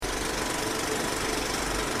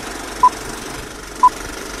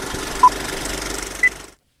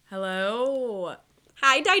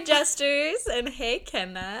Hi, digesters, and hey,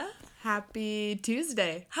 Kenna. Happy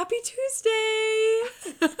Tuesday. Happy Tuesday.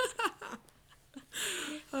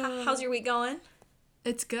 How's your week going?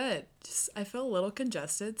 It's good. Just I feel a little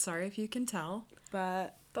congested. Sorry if you can tell,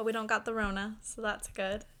 but we don't got the Rona, so that's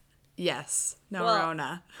good. yes, no Well,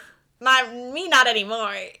 Rona. Not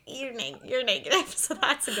anymore. You're negative, so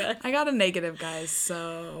that's good. I got a negative, guys,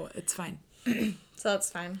 so it's fine. So that's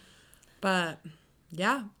fine. But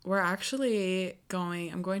yeah, we're actually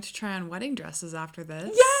going. I'm going to try on wedding dresses after this.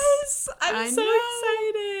 Yes, I'm so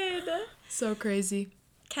excited. So crazy.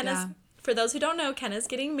 Kenna's. For those who don't know, Kenna's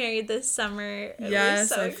getting married this summer. Yes,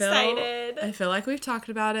 we're so excited. I feel like we've talked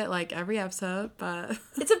about it like every episode, but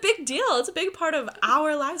it's a big deal. It's a big part of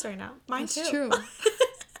our lives right now. Mine that's too. True.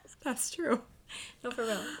 That's true. No, for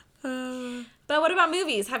real. But what about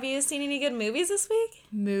movies? Have you seen any good movies this week?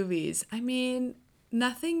 Movies. I mean,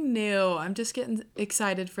 nothing new. I'm just getting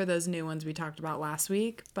excited for those new ones we talked about last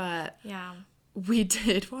week. But yeah, we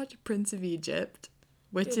did watch Prince of Egypt,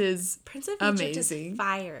 which is Prince of amazing. Egypt is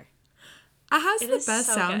fire. It has the best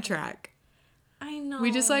so soundtrack. Good. I know.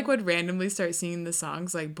 We just would randomly start singing the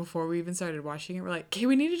songs before we even started watching it. We're like, okay,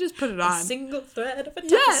 we need to just put it on. A single thread of a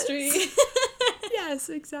tapestry. Yes, yes,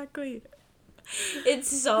 exactly. It's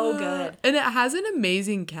so good. And it has an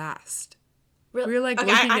amazing cast. Really? We were okay,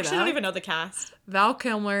 looking I it actually up. don't even know the cast. Val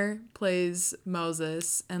Kilmer plays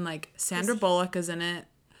Moses, and Sandra Bullock is in it.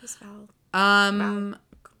 Who's Val? I I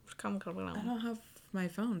don't have my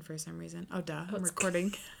phone for some reason. Oh, duh. I'm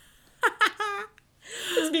recording.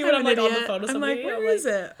 It's me when I'm on the phone or something. I'm like, where is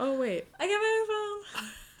it? Oh, wait. I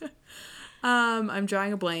got my phone. I'm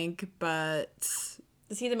drawing a blank, but...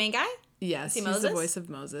 Is he the main guy? Yes, he's the voice of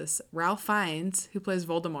Moses. Ralph Fiennes, who plays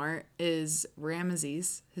Voldemort, is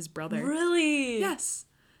Ramesses, his brother. Really? Yes.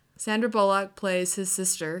 Sandra Bullock plays his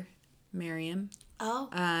sister, Miriam.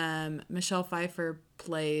 Oh. Michelle Pfeiffer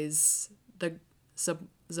plays the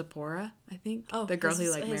Zipporah, I think. Oh, the girl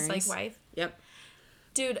who marries. His wife. Yep.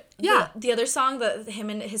 Dude, yeah. The other song that him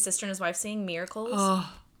and his sister and his wife sing, Miracles.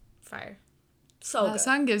 Oh. Fire. So good. That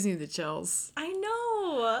song gives me the chills. I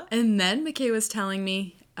know. And then McKay was telling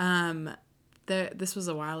me, this was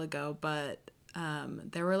a while ago, but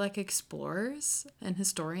there were explorers and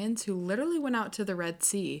historians who literally went out to the Red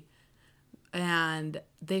Sea and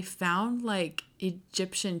they found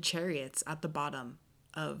Egyptian chariots at the bottom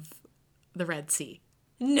of the Red Sea.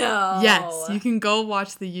 No. Yes, you can go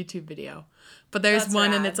watch the YouTube video. But there's That's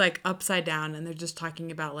one rad. and it's upside down and they're just talking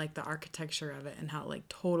about the architecture of it and how it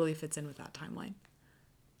totally fits in with that timeline.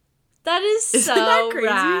 That is Isn't so that crazy?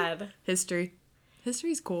 rad.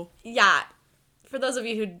 History's cool. Yeah. For those of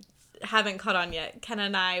you who haven't caught on yet, Ken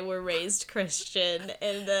and I were raised Christian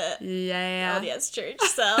in the LDS church,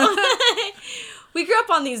 so we grew up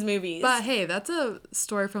on these movies. But hey, that's a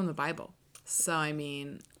story from the Bible. So, I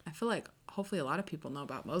mean, I feel hopefully a lot of people know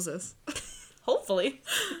about Moses. Hopefully.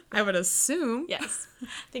 I would assume. Yes. I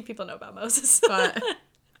think people know about Moses. But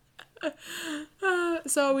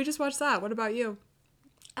so we just watched that. What about you?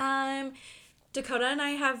 Dakota and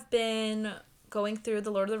I have been going through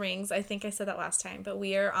The Lord of the Rings. I think I said that last time, but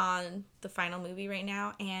we are on the final movie right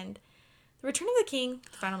now, and The Return of the King,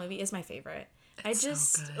 the final movie, is my favorite. It's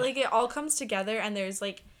so good. It all comes together, and there's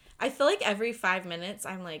I feel every 5 minutes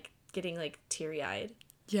I'm getting teary-eyed.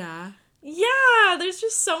 Yeah. Yeah, there's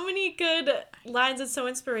just so many good lines. It's so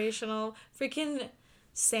inspirational. Freaking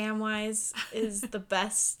Samwise is the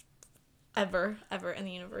best ever in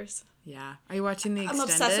the universe. Yeah. Are you watching the extended? I'm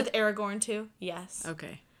obsessed with Aragorn too. Yes.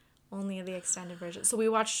 Okay. Only the extended version. So we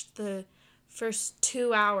watched the first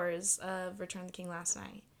 2 hours of Return of the King last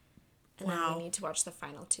night. And then we need to watch the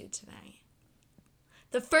final 2 tonight.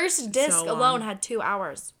 The first disc alone had 2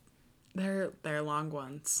 hours. They're long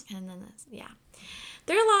ones. And then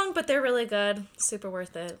they're long, but they're really good. Super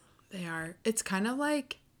worth it. They are. It's kind of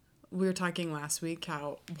like we were talking last week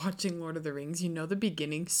how watching Lord of the Rings, you know the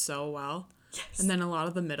beginning so well. Yes. And then a lot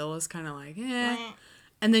of the middle is kind of eh.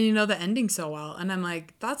 And then you know the ending so well. And I'm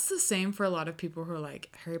that's the same for a lot of people who are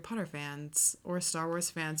Harry Potter fans or Star Wars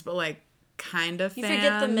fans, but kind of fans. You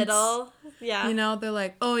forget the middle. Yeah. You know,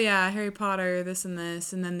 they're oh yeah, Harry Potter, this and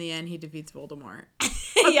this. And then the end, he defeats Voldemort.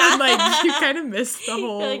 Yeah. And, you kind of miss the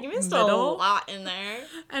whole you missed middle. a lot in there.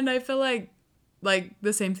 And I feel like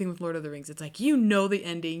the same thing with Lord of the Rings. It's you know the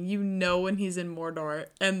ending. You know when he's in Mordor.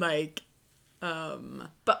 And but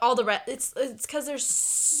all the rest, it's because there's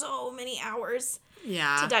so many hours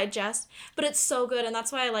to digest. But it's so good. And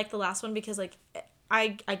that's why I like the last one because I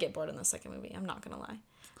get bored in the second movie. I'm not going to lie.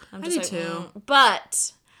 I'm just too.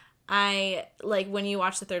 But I when you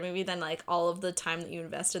watch the third movie, then all of the time that you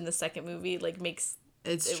invest in the second movie makes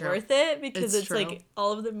it's worth it because it's true. like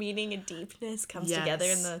all of the meaning and deepness comes together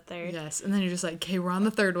in the third. Yes, and then you're just like, okay, we're on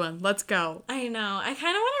the third one. Let's go. I know. I kind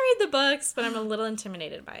of want to read the books, but I'm a little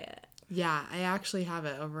intimidated by it. Yeah, I actually have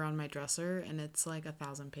it over on my dresser, and it's like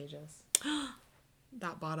 1,000 pages.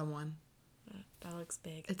 That bottom one. That looks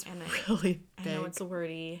big. It's really big. I know it's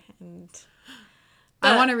wordy, and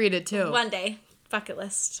I want to read it too. One day, bucket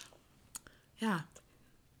list. Yeah.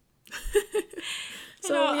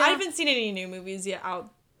 So I haven't seen any new movies yet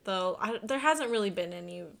out though. There hasn't really been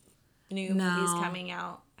any new movies coming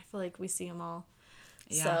out. I feel like we see them all.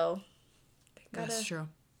 Yeah. So that's true.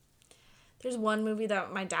 There's one movie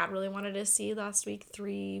that my dad really wanted to see last week,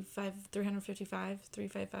 355.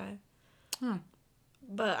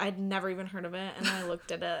 But I'd never even heard of it, and I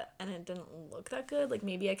looked at it, and it didn't look that good. Like,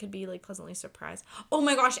 maybe I could be, like, pleasantly surprised. Oh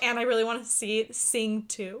my gosh, and I really want to see Sing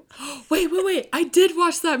 2. Wait. I did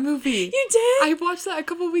watch that movie. You did? I watched that a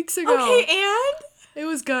couple weeks ago. Okay, and? It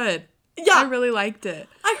was good. Yeah. I really liked it.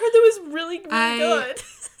 I heard that was really good.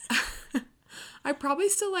 I probably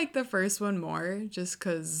still like the first one more, just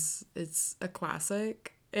because it's a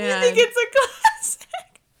classic. And you think it's a classic?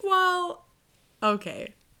 Well,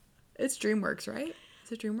 okay. It's DreamWorks, right?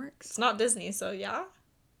 Is it DreamWorks? It's not Disney, so yeah.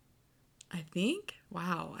 I think.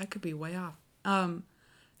 Wow, I could be way off. No,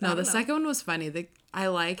 the second one was funny. I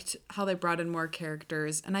liked how they brought in more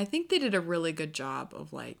characters, and I think they did a really good job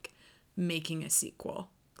of like making a sequel.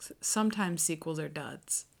 Sometimes sequels are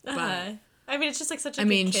duds, but I mean, it's just like such a good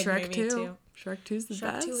kid Shrek movie 2. too. Shrek 2's the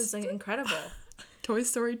best. Shrek 2 was like, incredible. Toy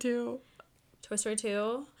Story 2. Toy Story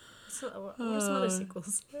 2. What are some other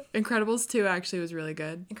sequels? Incredibles 2 actually was really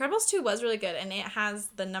good. Incredibles 2 was really good, and it has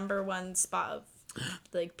the #1 spot of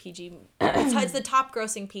like PG. It's the top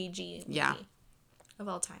grossing PG movie of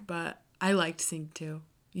all time. But I liked Sing 2.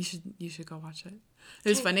 You should go watch it. It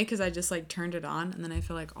was funny because I just like turned it on, and then I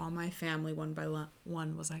feel like all my family one by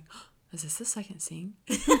one was like, oh, is this the second Sing?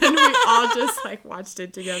 And we all just like watched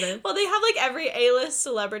it together. Well, they have like every A-list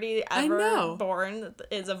celebrity ever born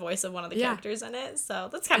is a voice of one of the characters in it, so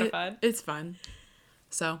that's kind of fun. It's fun.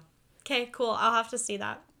 So. Okay, cool. I'll have to see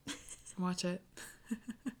that. Watch it.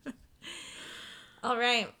 All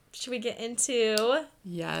right. Should we get into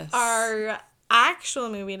our actual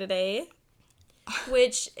movie today,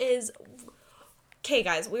 which is... Okay,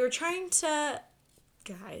 guys, we were trying to...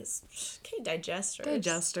 Guys, okay,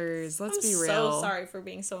 digesters. Let's be real. I'm so sorry for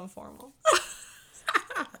being so informal.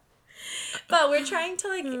 But we're trying to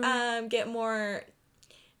like get more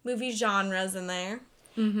movie genres in there.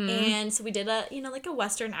 Mm-hmm. And so we did a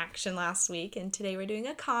Western action last week, and today we're doing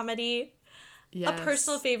a comedy. Yes. A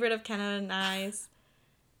personal favorite of Ken and I's.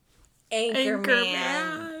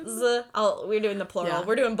 Anchorman. Oh, we're doing the plural. Yeah,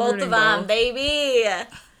 we're doing both of them, baby.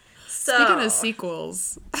 So, speaking of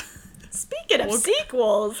sequels.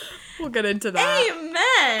 Sequels. We'll get into that.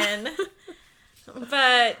 Amen.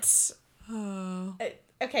 But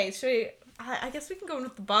okay, should we? I guess we can go in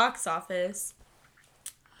with the box office.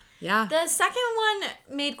 Yeah. The second one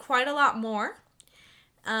made quite a lot more.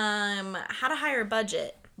 Had a higher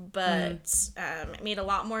budget, but it made a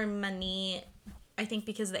lot more money. I think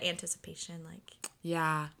because of the anticipation, like.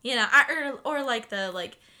 Yeah. You know, or like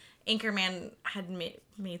the Anchorman had made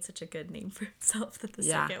such a good name for himself that the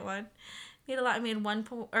second one made a lot. It made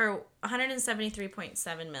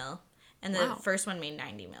 173.7 mil, and the first one made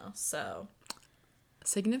 90 mil. So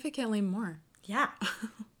significantly more. Yeah.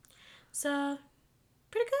 So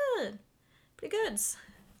pretty good.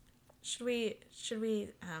 Should we?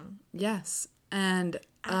 Yes, and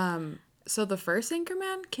so the first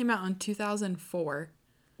Anchorman came out in 2004.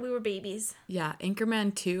 We were babies. Yeah,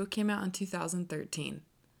 Anchorman 2 came out in 2013.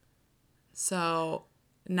 So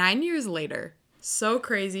 9 years later. So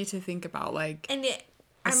crazy to think about, like, I'm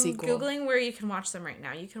sequel. Googling where you can watch them right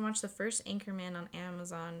now. You can watch the first Anchorman on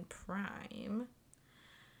Amazon Prime.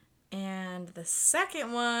 And the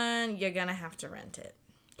second one, you're going to have to rent it.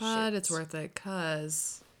 But it's worth it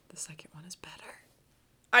because the second one is better.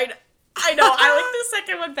 I know. I like the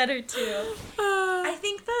second one better, too. I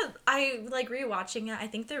think that I like rewatching it. I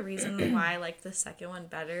think the reason why I like the second one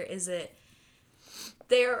better is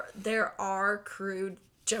there are crude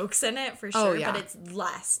jokes in it for sure, but it's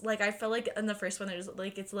less. Like, I feel like in the first one there's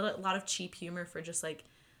like it's a lot of cheap humor for just like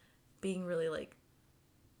being really like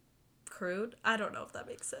crude. I don't know if that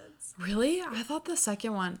makes sense. Really? I thought the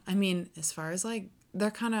second one, I mean, as far as like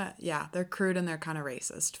they're kind of they're crude and they're kind of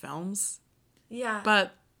racist films. Yeah.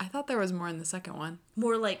 But I thought there was more in the second one.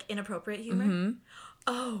 More like inappropriate humor? Mm-hmm.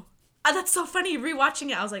 Oh. That's so funny. Rewatching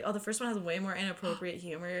it, I was like, oh, the first one has way more inappropriate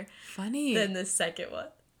humor than the second one.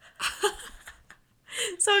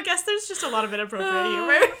 So I guess there's just a lot of inappropriate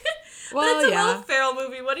humor. Well, but it's a Will Ferrell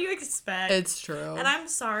movie. What do you expect? It's true. And I'm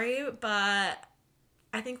sorry, but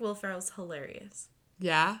I think Will Ferrell's hilarious.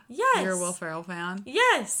 Yeah? Yes. You're a Will Ferrell fan?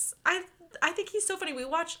 Yes. I think he's so funny. We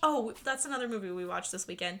watched... Oh, that's another movie we watched this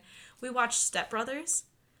weekend. We watched Step Brothers.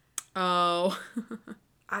 Oh.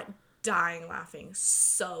 I'm dying laughing.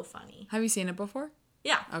 So funny. Have you seen it before?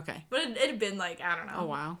 Yeah. Okay. But it had been like, I don't know. Oh,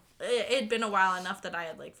 wow. It had been a while enough that I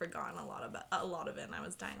had like forgotten a lot of it, and I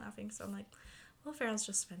was dying laughing. So I'm like, Will Ferrell's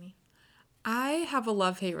just funny. I have a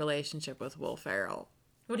love-hate relationship with Will Ferrell.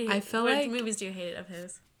 What do you? What movies do you hate of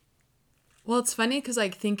his? Well, it's funny because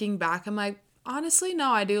like thinking back, I'm like, honestly,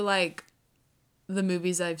 no, I do like the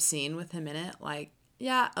movies I've seen with him in it. Like,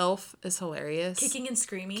 yeah, Elf is hilarious. Kicking and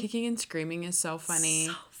Screaming. Kicking and Screaming is so funny.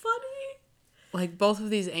 So funny. Like both of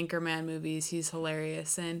these Anchorman movies, he's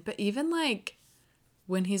hilarious in. But even like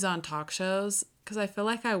when he's on talk shows, because I feel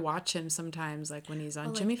like I watch him sometimes, like when he's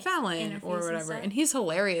on Jimmy Fallon or whatever, and he's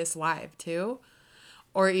hilarious live too.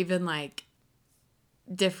 Or even like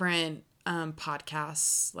different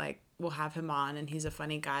podcasts, like we'll have him on and he's a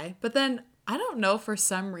funny guy. But then I don't know, for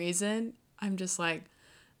some reason, I'm just like,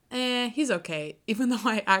 he's okay, even though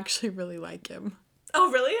I actually really like him. Oh,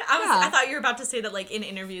 really? I thought you were about to say that, like, in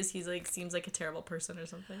interviews, he's, like, seems like a terrible person or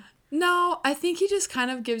something. No, I think he just kind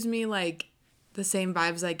of gives me, like, the same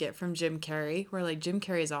vibes I get from Jim Carrey, where, like, Jim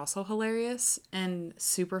Carrey is also hilarious and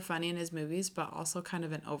super funny in his movies, but also kind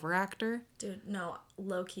of an overactor. Dude, no,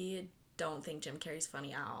 low-key, don't think Jim Carrey's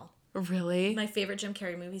funny at all. Really? My favorite Jim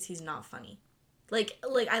Carrey movies, he's not funny. Like,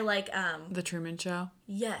 I like, The Truman Show?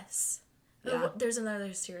 Yes. Yeah. There's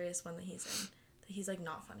another serious one that he's in. He's, like,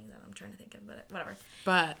 not funny that I'm trying to think of, but whatever.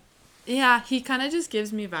 But, yeah, he kind of just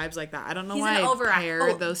gives me vibes like that. I don't know why I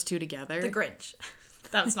pair those two together. The Grinch.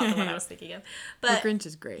 That was not the one I was thinking of. But The Grinch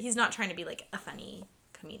is great. He's not trying to be, like, a funny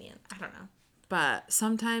comedian. I don't know. But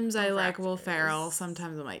sometimes I like Will Ferrell.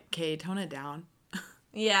 Sometimes I'm like, okay, tone it down.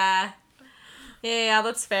 Yeah. Yeah,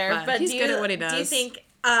 that's fair. But he's good at what he does. Do you think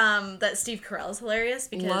that Steve Carell is hilarious?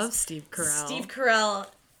 Because love Steve Carell. Steve Carell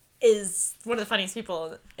is one of the funniest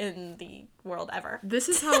people in the world ever. This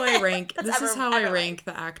is how I rank. I rank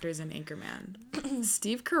the actors in Anchorman.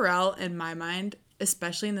 Steve Carell, in my mind,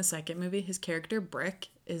 especially in the second movie, his character Brick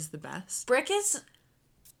is the best. Brick is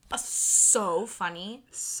so funny.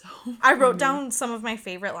 So funny. I wrote down some of my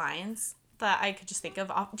favorite lines that I could just think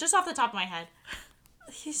of off the top of my head.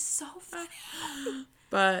 He's so funny.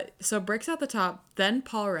 But so Brick's at the top, then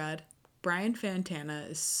Paul Rudd. Brian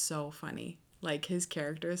Fantana is so funny. Like, his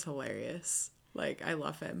character is hilarious. Like, I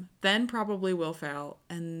love him. Then probably Will Ferrell,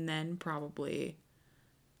 and then probably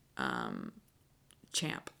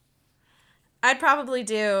Champ. I'd probably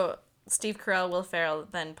do Steve Carell, Will Ferrell,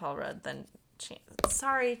 then Paul Rudd, then Champ.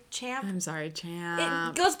 Sorry, Champ. I'm sorry,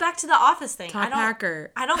 Champ. It goes back to the Office thing. Todd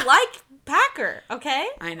Packer. I don't like Packer, okay?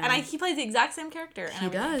 I know. And he plays the exact same character. He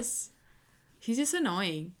does. He's just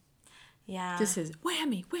annoying. Yeah. Just his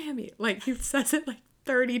whammy, whammy. Like, he says it like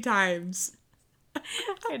 30 times.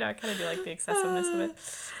 I know, I kind of do like the excessiveness of it.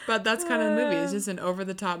 But that's kind of the movie. It's just an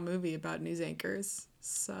over-the-top movie about news anchors.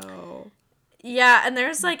 So... Yeah, and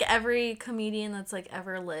there's, like, every comedian that's, like,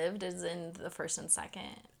 ever lived is in the first and second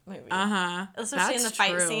movie. Uh-huh. Especially in the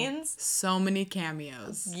fight scenes. So many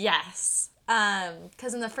cameos. Yes.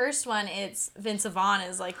 Because in the first one, it's Vince Vaughn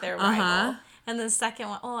is, like, their rival. And the second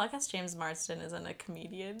one, I guess James Marsden isn't a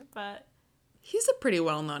comedian, but... He's a pretty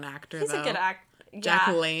well-known actor, He's a good actor. Yeah. Jack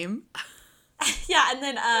LaLanne. Yeah, and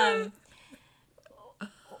then,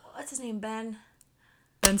 what's his name, Ben?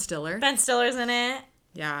 Ben Stiller. Ben Stiller's in it.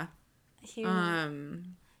 Yeah. He,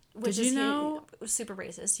 did you know? He was super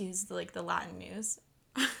racist. He used, like, the Latin news.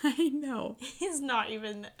 I know. He's not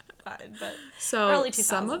even Latin, but so early 2000s.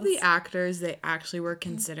 Some of the actors they actually were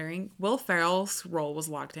considering, Will Ferrell's role was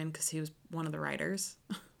locked in because he was one of the writers.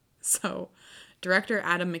 So director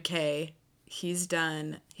Adam McKay, he's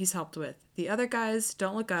helped with The Other Guys,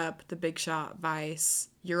 Don't Look Up, The Big Shot, Vice,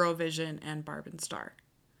 Eurovision, and Barb and Star.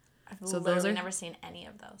 I've literally never seen any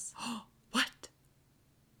of those. What?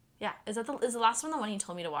 Yeah. Is the last one the one he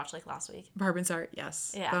told me to watch, like, last week? Barb and Star,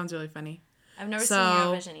 yes. Yeah. That one's really funny. I've never seen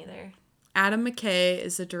Eurovision either. Adam McKay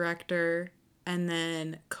is the director and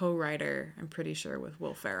then co-writer, I'm pretty sure, with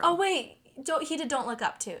Will Ferrell. Oh, wait. He did Don't Look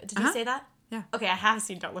Up, too. Did you say that? Yeah. Okay, I have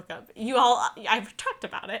seen Don't Look Up. I've talked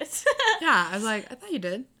about it. Yeah, I was like, I thought you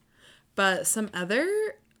did. But some other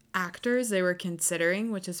actors they were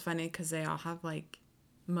considering, which is funny because they all have, like,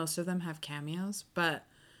 most of them have cameos, but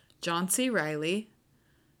John C. Reilly.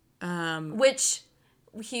 Which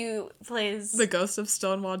he plays... The ghost of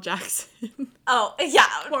Stonewall Jackson. Oh, yeah.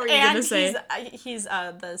 What were you going to say? He's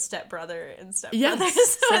the stepbrother in Step Yes, Brothers.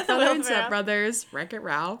 Stepbrother and Step Brothers, Wreck-It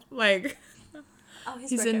Ralph. Like... Oh,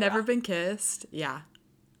 he's in Never Been Kissed. Yeah.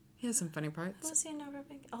 He has some funny parts. Who was he in Never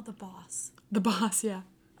Been? Oh, the boss. The boss, yeah.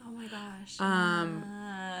 Oh my gosh.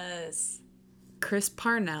 Yes. Chris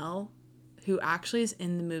Parnell, who actually is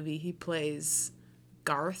in the movie, he plays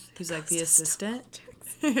Garth, who's like the assistant.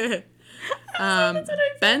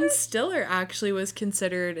 Ben Stiller actually was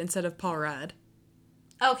considered instead of Paul Rudd.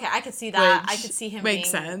 Okay, I could see that. Which I could see him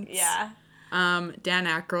makes being, sense. Yeah. Dan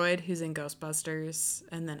Aykroyd, who's in Ghostbusters,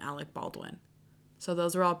 and then Alec Baldwin. So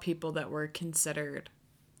those were all people that were considered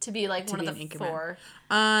to be like one of the four.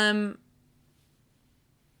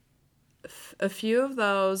 A few of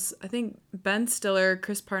those, I think Ben Stiller,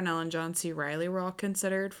 Chris Parnell, and John C. Reilly were all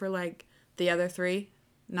considered for like the other three,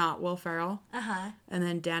 not Will Ferrell. Uh-huh. And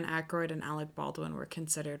then Dan Aykroyd and Alec Baldwin were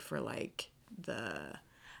considered for like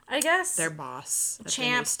I guess their boss.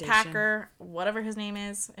 Champ, Packer, whatever his name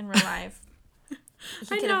is in real life. He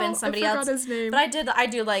could have been somebody else. His name. But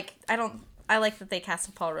I like that they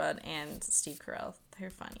casted Paul Rudd and Steve Carell.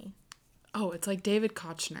 They're funny. Oh, it's like David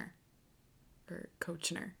Koechner. Or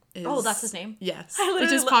Koechner. That's his name? Yes. It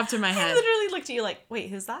just popped in my head. I literally looked at you like, wait,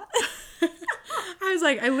 who's that? I was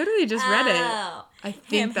like, I literally just read it. I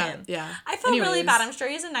think him. Yeah. I feel really bad. I'm sure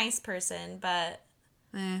he's a nice person, but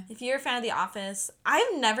if you're a fan of The Office,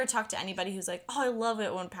 I've never talked to anybody who's like, oh, I love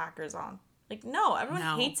it when Packer's on. Like, no,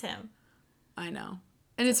 everyone hates him. I know.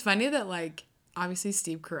 And it's funny that, like, obviously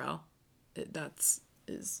Steve Carell, that's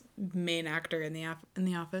his main actor in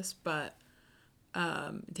the Office, but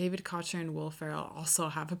David Koechner and Will Ferrell also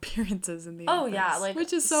have appearances in the Office. Oh yeah, like,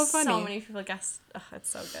 which is so funny. So many people guess. Oh, it's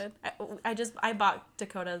so good. I bought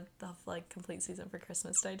Dakota the like complete season for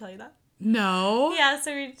Christmas. Did I tell you that? No. Yeah,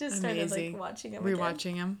 so we just started like watching them.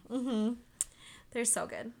 Rewatching them. Mm-hmm. They're so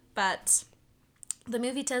good. But the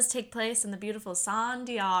movie does take place in the beautiful San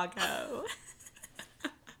Diego.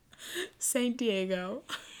 Saint Diego.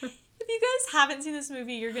 If you guys haven't seen this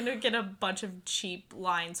movie, you're going to get a bunch of cheap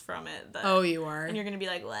lines from it. You are. And you're going to be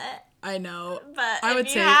like, what? I know. But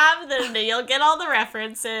if you have, then you'll get all the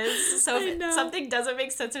references. So if something doesn't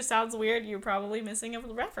make sense or sounds weird, you're probably missing a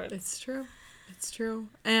reference. It's true. It's true.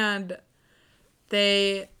 And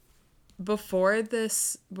before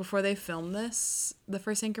they filmed this, the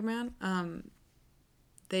first Anchorman,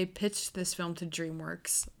 they pitched this film to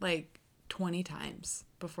DreamWorks like 20 times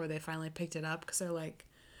before they finally picked it up because they're like,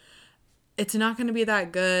 it's not going to be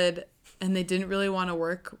that good, and they didn't really want to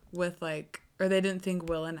work with or they didn't think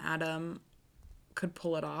Will and Adam could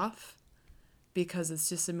pull it off because it's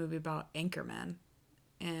just a movie about Anchorman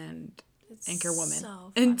and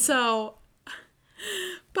Anchorwoman. So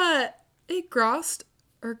but it grossed.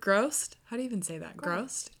 How do you even say that?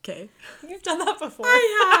 Grossed? Okay. You've done that before.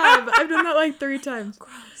 I have. I've done that like 3 times.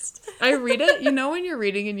 Grossed. I read it. You know when you're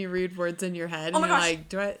reading and you read words in your head and you're like,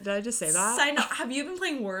 did I just say that? Side note, have you been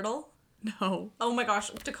playing Wordle? No. Oh my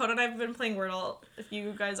gosh. Dakota and I have been playing Wordle. If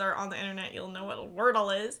you guys are on the internet, you'll know what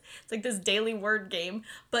Wordle is. It's like this daily word game.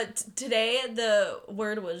 But today the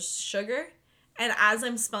word was sugar. And as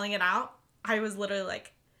I'm spelling it out, I was literally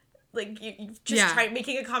like you just try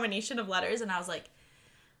making a combination of letters. And I was like,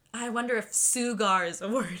 I wonder if sugar is a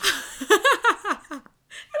word. And it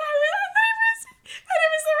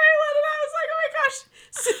was the right one. And I was like, oh my gosh.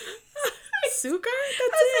 Sugar?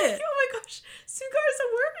 That's it. Like, oh my gosh. Sugar is a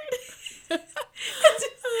word. and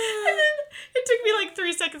then it took me like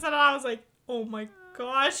 3 seconds and I was like, oh my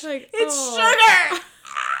gosh. It's sugar.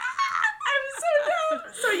 I'm so dumb.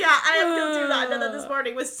 So yeah, I am guilty of that. I did that this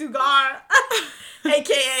morning with sugar.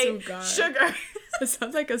 AKA sugar. It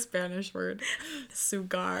sounds like a Spanish word.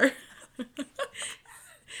 Sugar. And the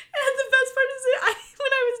best part is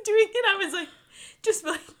when I was doing it, I was like, just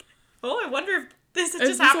like, oh, I wonder if this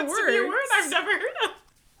just happens to be a word I've never heard of.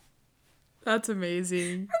 That's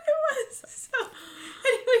amazing. And it was. So,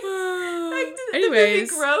 anyways,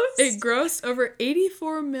 the movie it grossed over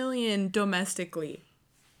 $84 million domestically,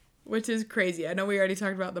 which is crazy. I know we already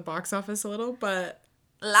talked about the box office a little, but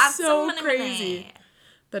lots so of crazy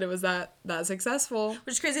that it was that successful.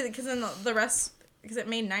 Which is crazy because then the rest, because it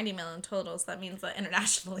made $90 million total, so that means that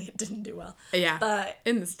internationally it didn't do well. Yeah, but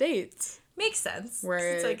in the States makes sense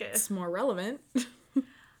where it's more relevant.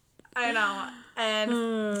 I know.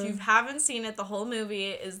 And if you haven't seen it, the whole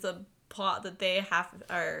movie is the plot that they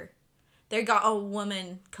got a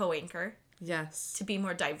woman co-anchor. Yes. To be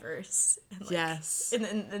more diverse. And yes. In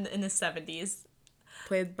the 70s.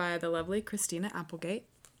 Played by the lovely Christina Applegate.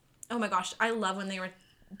 Oh my gosh, I love when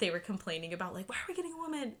they were complaining about like, why are we getting a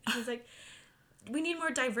woman? And he's like, we need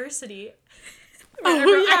more diversity. He's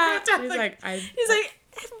like,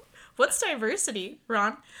 what's diversity,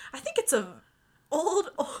 Ron? I think it's a old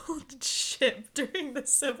ship during the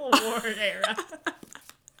Civil War era.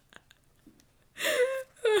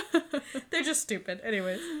 They're just stupid.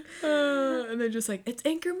 Anyways. And they're just like, it's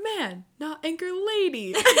anchorman, not anchor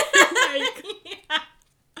lady. Like, yeah.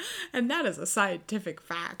 And that is a scientific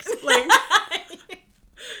fact. Like,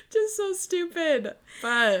 just so stupid.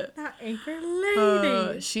 But not anchor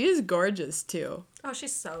lady. She is gorgeous too. Oh,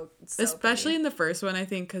 she's so especially pretty. In the first one, I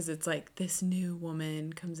think, because it's like this new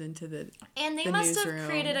woman comes into and they must have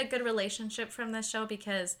created a good relationship from this show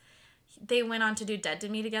because they went on to do Dead to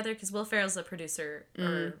Me together because Will Ferrell's the producer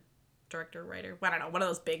or director, writer, I don't know, one of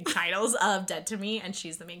those big titles of Dead to Me, and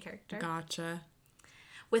she's the main character. Gotcha.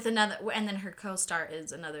 With another, and then her co-star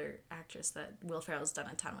is another actress that Will Ferrell's done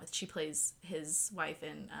a ton with. She plays his wife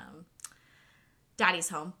in Daddy's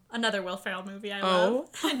Home, another Will Ferrell movie I love.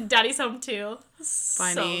 And Daddy's Home too.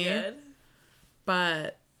 Funny. So good.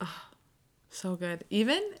 But so good.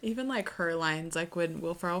 Even like her lines, like when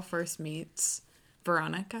Will Ferrell first meets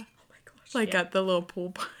Veronica. Oh my gosh. Like at the little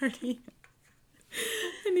pool party.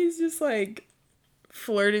 And he's just like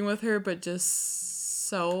flirting with her, but just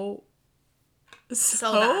so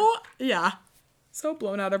yeah. So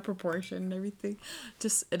blown out of proportion and everything.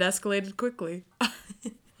 Just it escalated quickly.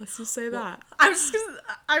 Let's just say that.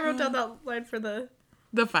 I wrote down that line for the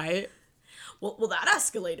fight. Well, that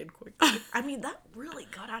escalated quickly. I mean, that really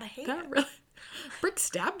got out of hand. Brick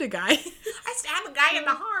stabbed a guy. I stabbed a guy in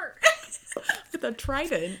the heart. With a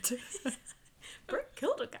trident. Brick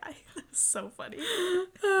killed a guy. So funny.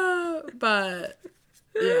 But,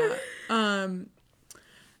 yeah.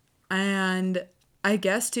 And I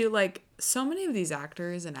guess, too, like, so many of these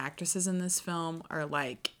actors and actresses in this film are,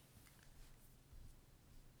 like,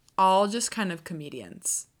 all just kind of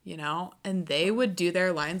comedians, you know? And they would do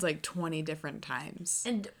their lines, like, 20 different times.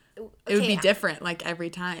 And it would be different, like,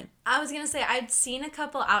 every time. I was going to say, I'd seen a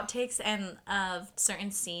couple outtakes of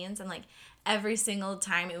certain scenes, and, like, every single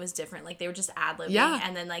time it was different. Like, they were just ad-libbing,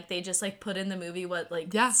 and then, like, they just, like, put in the movie what,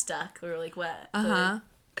 like, stuck, or, like, what.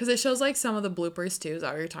 Because it shows, like, some of the bloopers, too. Is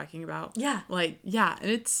that what you're talking about? Yeah. Like, yeah. And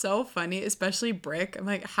it's so funny, especially Brick. I'm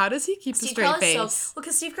like, how does he keep a straight face?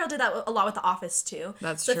 Because Steve Carell did that a lot with The Office, too.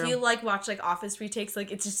 That's true. So if you, like, watch, like, Office retakes,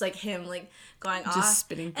 like, it's just, like, him, like, going off. Just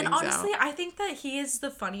spitting things out. And honestly, I think that he is the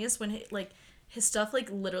funniest when, his stuff, like,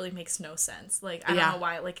 literally makes no sense. Like, I don't know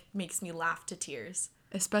why it, like, makes me laugh to tears.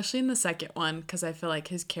 Especially in the second one, because I feel like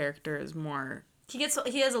his character is more... He has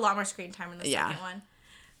a lot more screen time in the second one.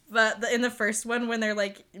 But in the first one, when they're,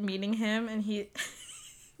 like, meeting him, and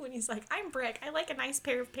when he's like, I'm Brick, I like a nice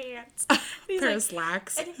pair of pants. Pair of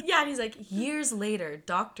slacks. And he's like, years later,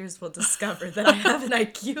 doctors will discover that I have an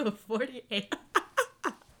IQ of 48.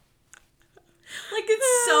 Like,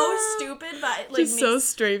 it's so stupid, but, like... He's so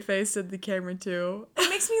straight-faced at the camera, too. It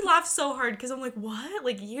makes me laugh so hard, because I'm like, what?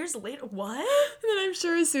 Like, years later, what? And then I'm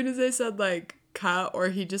sure as soon as they said, like, cut, or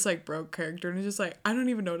he just, like, broke character, and he's just like, I don't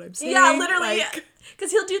even know what I'm saying. Yeah, literally.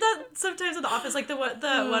 Because he'll do that sometimes in The Office, like, the one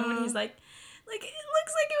when he's like, it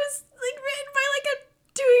looks like it was, like, written by, like, a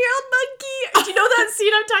 2-year-old monkey. Do you know that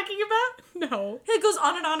scene I'm talking about? No. It goes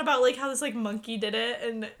on and on about, like, how this, like, monkey did it,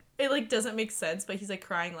 and... It, like, doesn't make sense, but he's, like,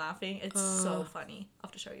 crying, laughing. It's so funny. I'll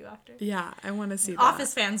have to show you after. Yeah, I want to see that.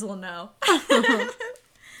 Office fans will know.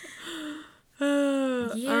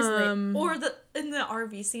 Years later. Or in the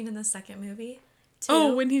RV scene in the second movie, too.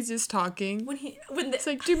 Oh, when he's just talking. It's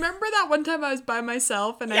like, do you remember that one time I was by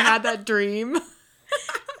myself and I had that dream? I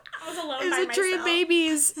was alone by myself. It's a tree of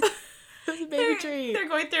babies. Baby tree. They're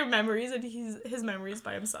going through memories, and his memories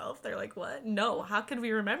by himself. They're like, what? No, how could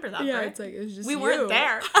we remember that? Yeah, it's like, it's just we weren't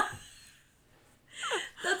there.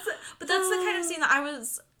 But that's the kind of scene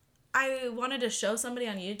that I wanted to show somebody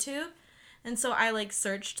on YouTube, and so I, like,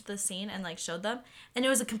 searched the scene and, like, showed them, and it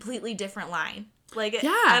was a completely different line. Like, and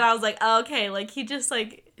I was like, oh, okay, like, he just,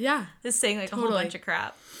 like, is saying, like, a whole bunch of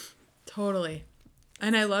crap. Totally.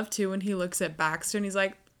 And I love, too, when he looks at Baxter, and he's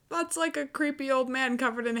like, that's like a creepy old man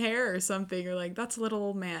covered in hair or something. Or like, that's a little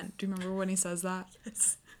old man. Do you remember when he says that?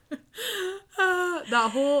 Yes. That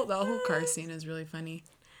whole car scene is really funny.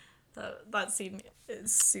 That scene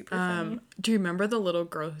is super funny. Do you remember the little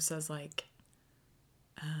girl who says, like,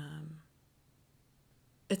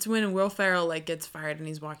 it's when Will Ferrell, like, gets fired and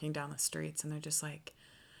he's walking down the streets and they're just like,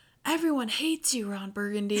 everyone hates you, Ron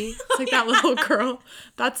Burgundy. It's like that little girl.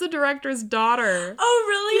 That's the director's daughter. Oh,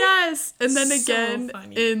 really? Yes. And then again,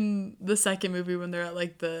 in the second movie when they're at,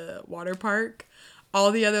 like, the water park,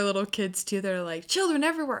 all the other little kids, too, they're like, children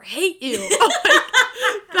everywhere hate you.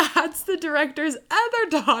 Like, that's the director's other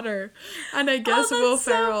daughter. And I guess Will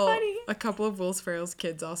Ferrell, a couple of Will Ferrell's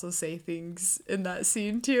kids also say things in that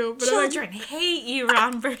scene, too. But children hate you,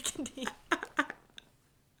 Ron Burgundy.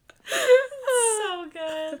 So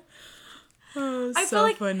good. Oh, I so feel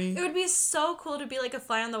like funny. it would be so cool to be like a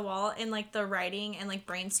fly on the wall in like the writing and like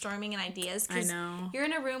brainstorming and ideas. I know. You're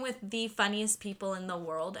in a room with the funniest people in the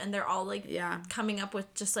world, and they're all like coming up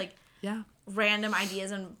with just like random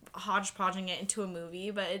ideas and hodgepodging it into a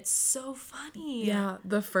movie, but it's so funny. Yeah,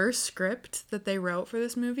 the first script that they wrote for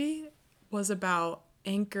this movie was about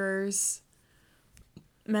anchors,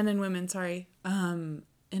 men and women,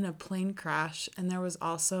 in a plane crash, and there was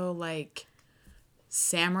also like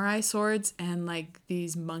samurai swords and like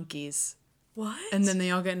these monkeys. What? And then they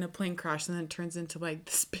all get in a plane crash, and then it turns into like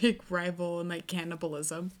this big rival and like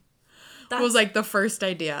cannibalism. That was like the first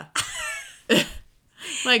idea.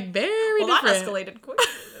 Like very different. That escalated quick.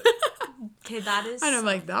 Okay, that is. And I'm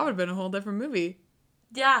like, that would have been a whole different movie.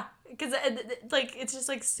 Yeah, because like it's just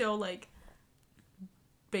like so like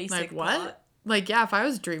basic. Like what? Plot. Like yeah, if I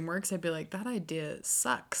was DreamWorks, I'd be like, that idea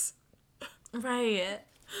sucks. Right.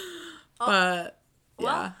 But yeah,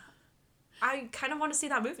 well, I kind of want to see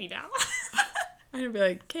that movie now. I'd be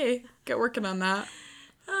like, okay, get working on that.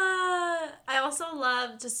 I also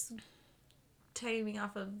love, just taking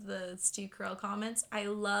off of the Steve Carell comments, I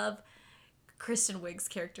love Kristen Wiig's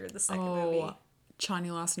character in the second movie.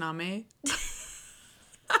 Chani Lost Name.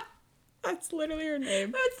 That's literally her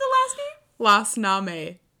name. What's the last name? Lost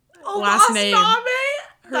Name. Oh, Lost Name.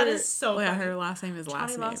 That is so funny. Yeah, her last name is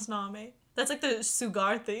Last Name. Lost Name. That's like the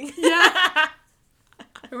Sugar thing. Yeah.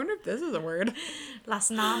 I wonder if this is a word.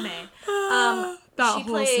 Last Name. That she whole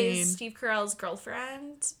plays scene. Steve Carell's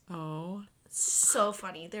girlfriend. Oh. So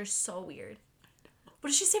funny. They're so weird. What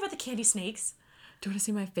did she say about the candy snakes? Do you want to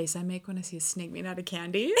see my face I make when I see a snake made out of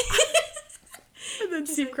candy? And then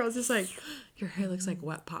Steve Carell's just like, your hair looks like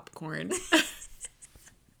wet popcorn.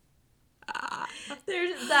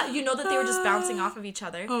 There's that, you know, that they were just bouncing off of each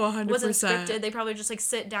other. Oh, 100%. It wasn't scripted. They probably just like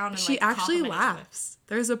sit down and she like actually compliment laughs.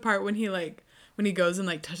 There's a part when he goes and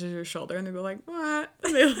like touches her shoulder and they go like, what?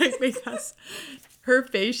 And they like make us. Her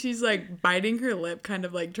face, she's like biting her lip, kind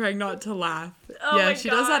of like trying not to laugh. Oh yeah, my she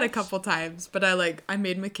does that a gosh. couple times, but I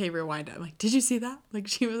made McKay rewind it. I'm like, did you see that? Like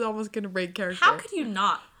she was almost gonna break character. How could you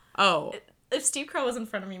not? Oh. If Steve Carell was in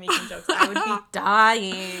front of me making jokes, I would be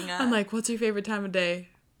dying. I'm like, what's your favorite time of day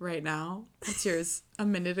right now? What's yours? A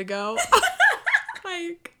minute ago?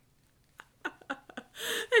 Like,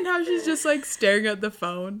 and how she's just like staring at the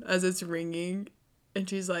phone as it's ringing, and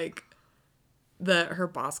she's like, her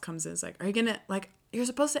boss comes in, is like, are you gonna, like, you're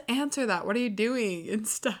supposed to answer that, what are you doing and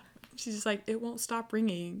stuff. She's just like, it won't stop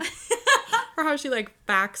ringing. Or how she like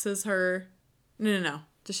faxes her. No,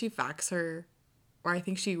 does she fax her? Or I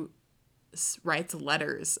think she writes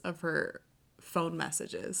letters of her phone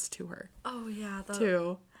messages to her. Oh yeah,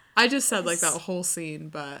 too. I just said like that whole scene,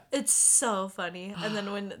 but it's so funny. And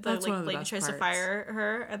then when the like lady tries to fire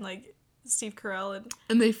her, and like Steve Carell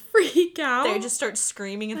and they freak out. They just start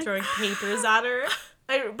screaming and like, throwing papers at her,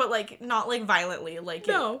 but like not like violently, like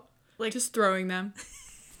like just throwing them,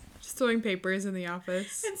 just throwing papers in the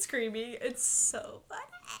office and screaming. It's so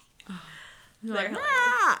funny. They're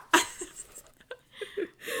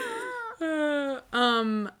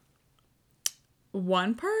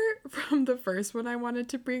one part from the first one I wanted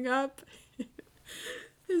to bring up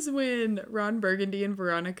is when Ron Burgundy and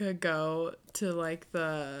Veronica go to like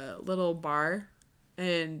the little bar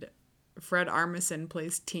and Fred Armisen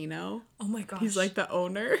plays Tino. Oh my gosh. He's like the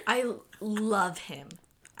owner. I love him.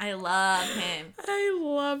 I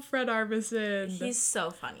love Fred Armisen. He's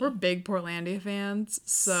so funny. We're big Portlandia fans,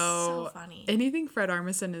 so funny. Anything Fred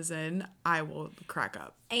Armisen is in, I will crack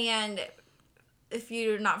up. And if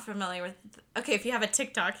you're not familiar with, if you have a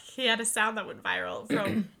TikTok, he had a sound that went viral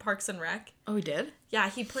from Parks and Rec. Oh, he did? Yeah,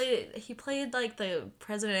 he played like the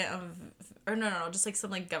president of, or no, just like some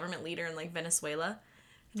like government leader in like Venezuela,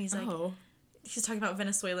 and he's like, he's talking about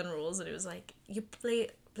Venezuelan rules, and it was like, you play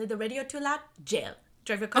the radio too loud, jail.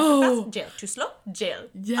 Drive your car too fast, jail. Too slow, jail.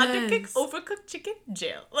 Yes. Undercooked, overcooked chicken,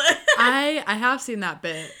 jail. I have seen that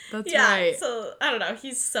bit. That's right. So I don't know.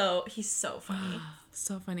 He's so funny.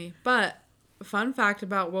 So funny. But fun fact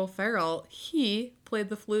about Will Ferrell, he played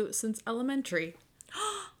the flute since elementary.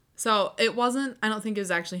 So it wasn't, I don't think it was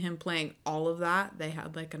actually him playing all of that. They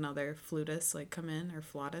had like another flutist like come in, or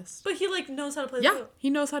flautist. But he like knows how to play the flute. Yeah, he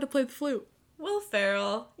knows how to play the flute. Will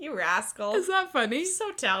Ferrell, you rascal. Is that funny? He's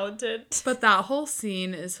so talented. But that whole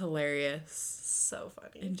scene is hilarious. So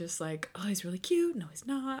funny. And just like, oh, he's really cute. No, he's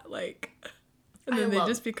not. Like, and then they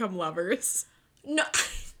just become lovers. No.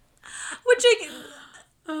 Which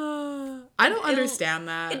I don't understand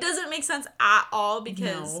that. It doesn't make sense at all,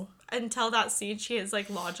 because until that scene, she is like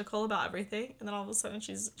logical about everything. And then all of a sudden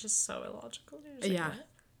she's just so illogical. You're just like, what?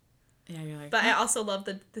 Yeah, you're like. But I also love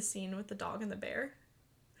the scene with the dog and the bear.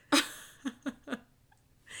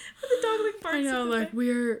 The dog like barks. I know, like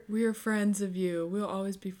we're friends of you. We'll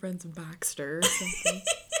always be friends of Baxter or something.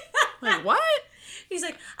 Like what? He's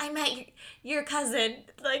like, I met your cousin,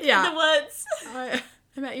 like in the woods. I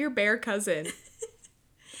met your bear cousin.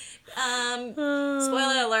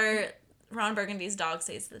 Spoiler alert: Ron Burgundy's dog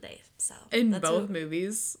saves the day. So in both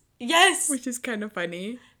movies. Yes, which is kind of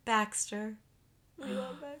funny. Baxter, we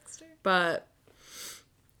love Baxter. But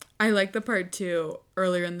I like the part too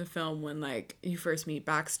earlier in the film when like you first meet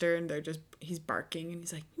Baxter and he's barking and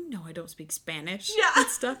he's like, no, I don't speak Spanish. Yeah. And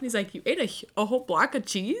stuff. And he's like, you ate a whole block of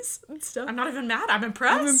cheese and stuff. I'm not even mad. I'm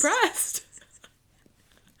impressed.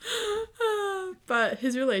 But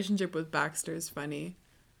his relationship with Baxter is funny.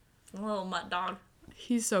 A little mutt dog.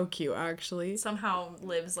 He's so cute, actually. Somehow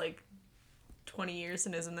lives like 20 years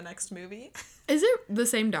and is in the next movie. Is it the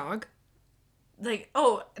same dog? Like,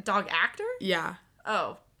 dog actor? Yeah.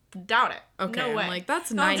 Oh, doubt it. Okay, no way. I'm like,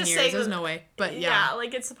 that's 9 years. Saying, there's no way. But yeah. Yeah,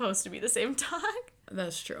 like it's supposed to be the same dog.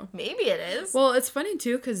 That's true. Maybe it is. Well, it's funny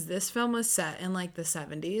too because this film was set in like the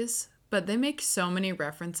 70s, but they make so many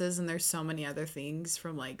references and there's so many other things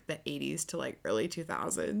from like the 80s to like early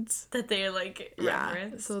 2000s that they like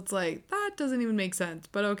reference. So it's like that doesn't even make sense,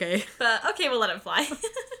 but okay. But okay, we'll let it fly.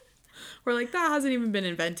 We're like, that hasn't even been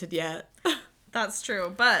invented yet. That's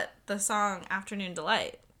true, but the song Afternoon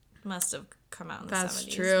Delight must have come out in the 70s, That's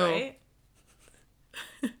true. Right?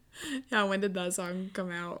 Yeah, when did that song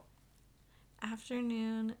come out?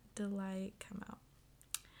 Afternoon Delight come out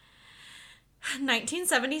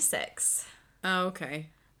 1976. Oh, okay.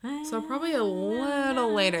 So probably a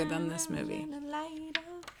little later than this movie.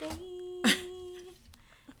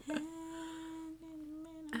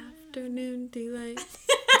 Afternoon Delight.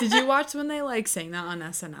 Did you watch when they like sang that on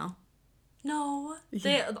SNL? No.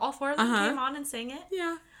 They all four of them came on and sang it?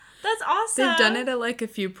 Yeah. That's awesome. They've done it at like a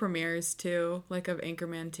few premieres too, like of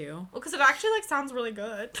Anchorman 2. Well, because it actually like sounds really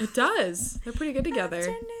good. It does. They're pretty good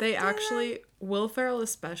together. They actually, Will Ferrell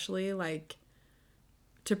especially, like,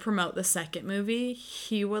 to promote the second movie,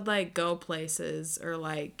 he would like go places or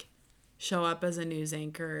like show up as a news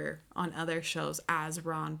anchor on other shows as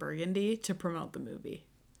Ron Burgundy to promote the movie.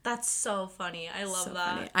 That's so funny. I love so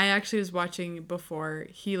that. Funny. I actually was watching before.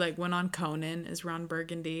 He like went on Conan as Ron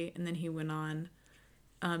Burgundy, and then he went on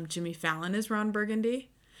Jimmy Fallon as Ron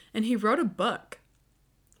Burgundy, and he wrote a book.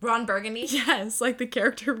 Ron Burgundy? Yes, like the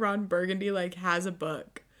character Ron Burgundy like has a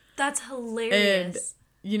book. That's hilarious.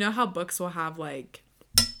 And you know how books will have like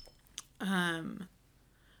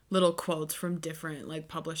little quotes from different like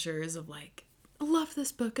publishers of like, I love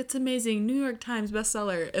this book, it's amazing, New York Times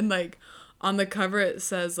bestseller, and like on the cover it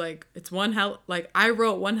says like it's I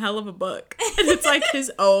wrote one hell of a book, and it's like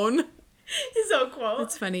his own quote.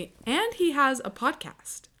 It's funny. And he has a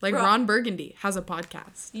podcast. Like Ron Burgundy has a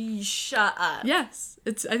podcast. Shut up. Yes.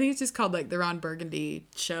 I think it's just called like the Ron Burgundy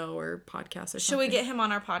show or podcast or something. Should we get him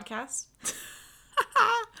on our podcast?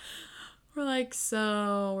 We're like,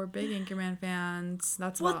 so we're big Anchorman fans.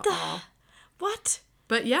 That's about all. What?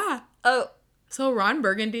 But yeah. Oh. So Ron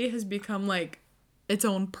Burgundy has become like its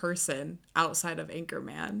own person outside of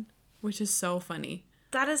Anchorman, which is so funny.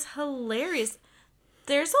 That is hilarious.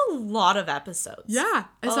 There's a lot of episodes. Yeah.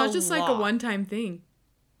 It's not just like a one-time thing.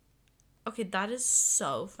 Okay, that is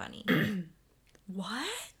so funny.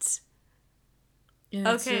 What? And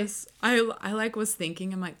it's just, I like was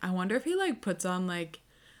thinking, I'm like, I wonder if he like puts on like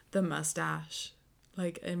the mustache,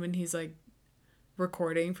 like, and when he's like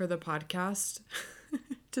recording for the podcast,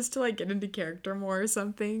 just to like get into character more or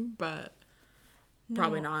something, but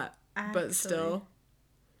probably not. Actually. But still.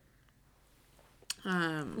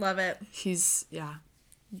 Love it. Yeah.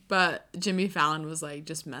 But Jimmy Fallon was like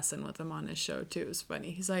just messing with him on his show too. It was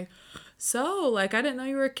funny. He's like, so like I didn't know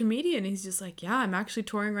you were a comedian. He's just like, yeah, I'm actually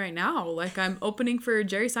touring right now. Like I'm opening for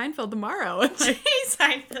Jerry Seinfeld tomorrow. And, like, Jerry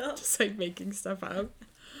Seinfeld. Just like making stuff up.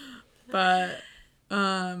 But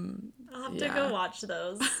I'll have to go watch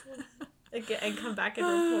those and come back and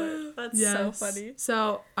report. That's so funny.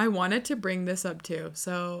 So I wanted to bring this up too.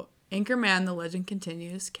 So Anchorman: The Legend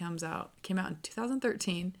Continues came out in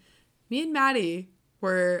 2013. Me and Maddie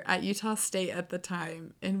were at Utah State at the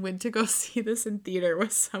time and went to go see this in theater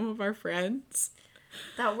with some of our friends.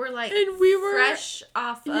 That were like and we were fresh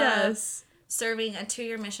off of serving a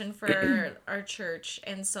 2-year mission for our church.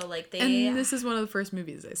 And so like And this is one of the first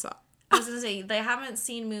movies they saw. I was going to say, they haven't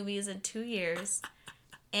seen movies in 2 years.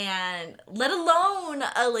 And let alone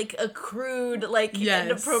a crude,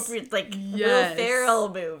 inappropriate, Will Ferrell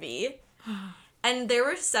movie. And there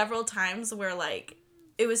were several times where,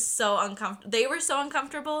 it was so uncomfortable. They were so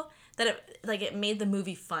uncomfortable that it made the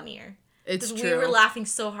movie funnier. It's true. We were laughing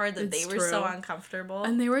so hard that they were true. so uncomfortable.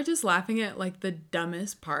 And they were just laughing at, like, the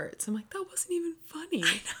dumbest parts. I'm like, that wasn't even funny.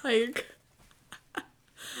 Like,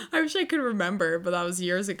 I wish I could remember, but that was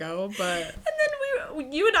years ago, but... And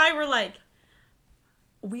then you and I were like,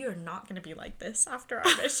 we are not going to be like this after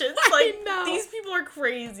our missions. Like, these people are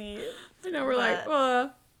crazy. I know, we're like,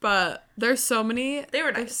 but there's so many... They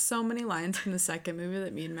were nice. There's so many lines from the second movie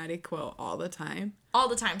that me and Maddie quote all the time. All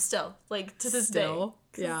the time, still. Like, to this day.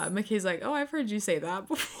 Yeah, Mickey's like, oh, I've heard you say that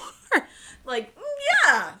before. Like,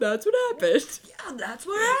 yeah. That's what happened. Yeah, that's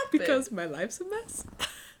what happened. Because my life's a mess.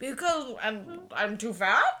 Because I'm too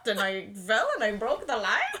fat, and I fell, and I broke the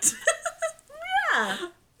light. Yeah.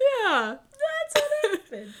 Yeah. That's what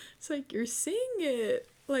happened. It's like, you're saying it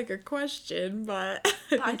like a question, but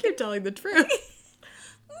I think you're telling the truth.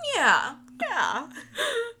 Yeah. Yeah.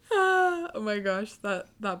 Oh my gosh,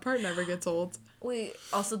 that part never gets old.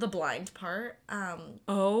 Also the blind part.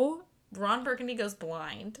 Ron Burgundy goes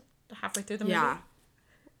blind halfway through the movie. Yeah.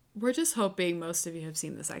 We're just hoping most of you have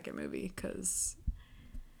seen the second movie, because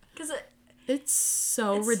it's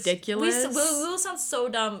so ridiculous. We will sound so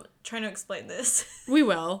dumb trying to explain this. We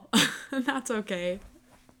will. And that's okay.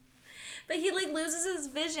 But he, like, loses his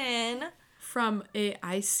vision. From a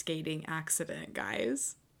ice skating accident,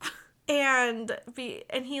 guys. And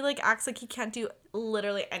he, like, acts like he can't do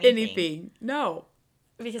literally anything. No.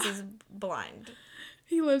 Because he's blind.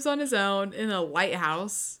 He lives on his own in a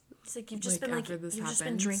lighthouse. He's like, you've just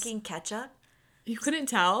been drinking ketchup? You couldn't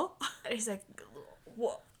tell? And he's like,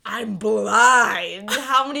 well, I'm blind.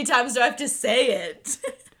 How many times do I have to say it?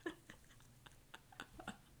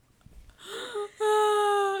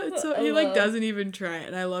 He, like, doesn't even try it.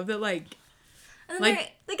 And I love that, like... And then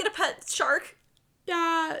they get a pet shark.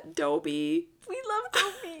 Yeah, Dobie. We love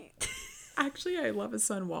Dobie. Actually, I love his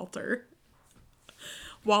son, Walter.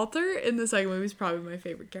 Walter in the second movie is probably my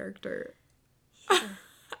favorite character.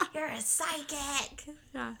 You're a psychic.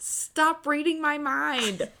 Yeah, stop reading my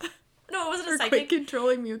mind. No, it wasn't a psychic. Quit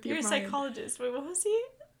controlling me with your mind. You're a psychologist. Wait, what was he?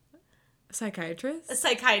 A psychiatrist? A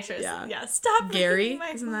psychiatrist. Yeah. Stop Gary, reading my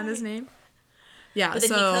mind. Isn't that his name? Yeah, but then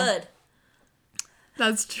he could.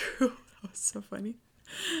 That's true. That was so funny.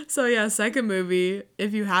 So yeah, second movie,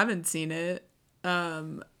 if you haven't seen it,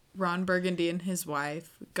 Ron Burgundy and his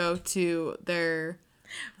wife go to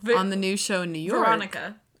on the new show in New York.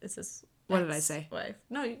 Veronica is his What did I say? Wife.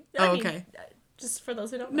 No, okay. Just for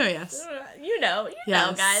those who don't know. No, yes. You know,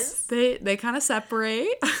 guys. They kind of separate.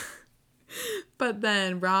 But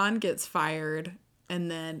then Ron gets fired, and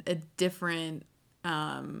then a different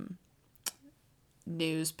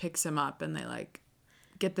news picks him up, and they, like,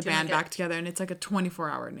 get the band back together, and it's like a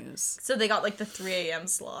 24-hour news. So they got, like, the 3 a.m.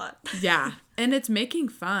 slot. Yeah. And it's making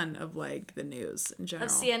fun of, like, the news in general.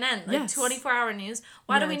 Of CNN. Like, 24-hour news.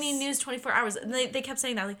 Why do we need news 24 hours? And they kept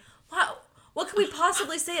saying that, like, wow, what could we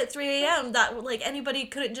possibly say at 3 a.m. that, like, anybody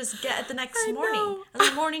couldn't just get at the next morning?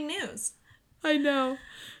 And the morning news. I know.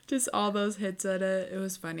 Just all those hits at it. It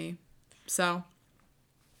was funny. So.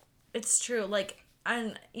 It's true. Like,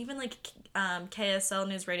 and even, like, KSL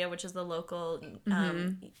News Radio, which is the local,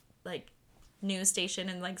 like, news station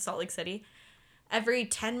in, like, Salt Lake City, every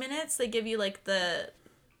 10 minutes they give you, like, the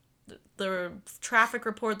traffic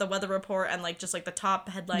report, the weather report, and, like, just, like, the top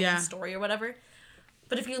headline story or whatever.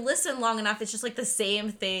 But if you listen long enough, it's just, like, the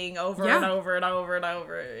same thing over and over and over and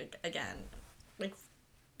over again. Like,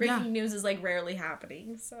 breaking news is, like, rarely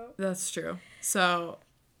happening, so. That's true. So.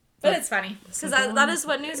 But it's funny, because that is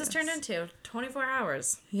what news has turned into. 24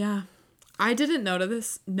 hours. Yeah. I didn't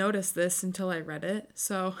notice this until I read it.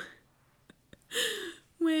 So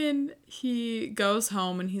when he goes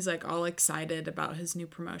home and he's, like, all excited about his new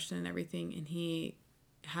promotion and everything, and he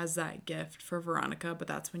has that gift for Veronica, but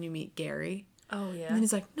that's when you meet Gary. Oh, yeah. And then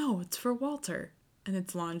he's like, no, it's for Walter. And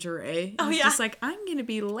it's lingerie. And he's just like, I'm going to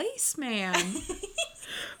be Lace Man.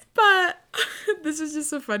 But this is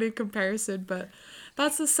just a funny comparison, but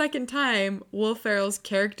that's the second time Will Ferrell's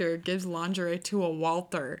character gives lingerie to a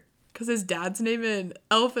Walter. Because his dad's name in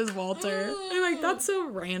Elf is Walter. And, like, that's so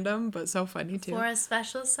random, but so funny, too. For a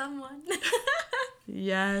special someone.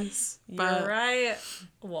 Yes. You're right.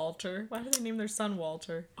 Walter. Why do they name their son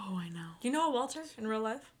Walter? Oh, I know. Do you know a Walter in real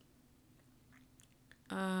life?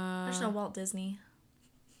 There's no Walt Disney.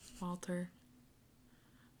 Walter.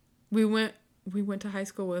 We went to high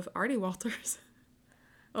school with Artie Walters.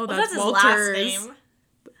 Oh, that's Walter's last name.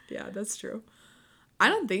 Yeah, that's true. I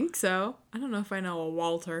don't think so. I don't know if I know a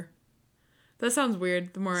Walter. That sounds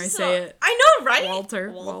weird the more I say it. I know, right?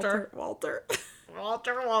 Walter.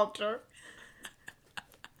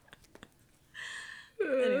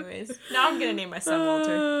 Anyways, now I'm gonna name my son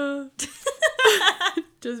Walter.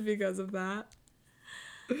 Just because of that.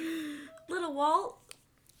 Little Walt.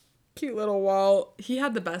 Cute little Walt. He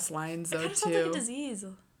had the best lines, though, too. It sounds like a disease.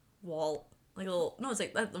 Walt. Like a little... No, it's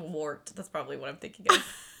like that's wart. That's probably what I'm thinking of.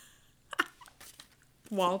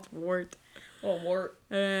 Walt Wart. Oh, wart.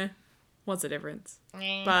 What's the difference?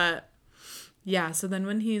 But, yeah, so then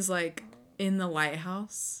when he's, like, in the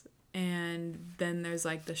lighthouse, and then there's,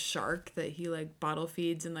 like, the shark that he, like, bottle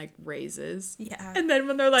feeds and, like, raises. Yeah. And then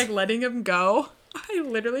when they're, like, letting him go, I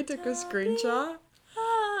literally took a screenshot.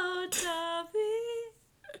 Oh, Dobby.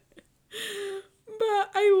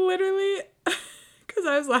 But I literally... Because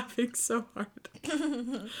I was laughing so hard.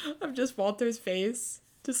 Of just Walter's face.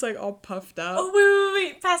 Just, like, all puffed up. Oh,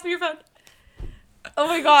 wait. Pass me your phone. Oh,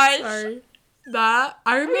 my gosh. Sorry. That,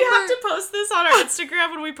 I remember... We have to post this on our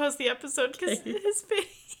Instagram when we post the episode, because his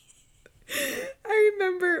face... I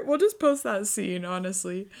remember... We'll just post that scene,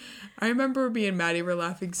 honestly. I remember me and Maddie were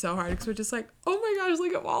laughing so hard, because we're just like, oh my gosh,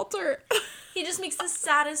 look at Walter. He just makes the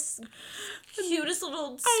saddest, cutest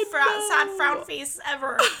little sad frown face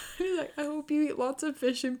ever. He's like, I hope you eat lots of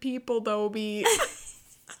fish and people, Dobie.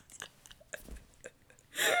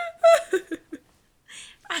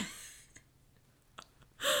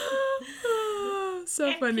 So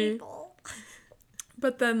and funny. People.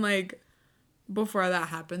 But then, like, before that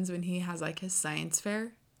happens, when he has, like, his science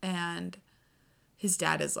fair, and his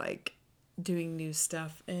dad is, like, doing new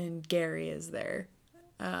stuff, and Gary is there.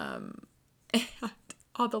 And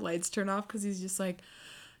all the lights turn off, because he's just like,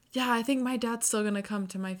 yeah, I think my dad's still gonna come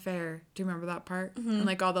to my fair. Do you remember that part? Mm-hmm. And,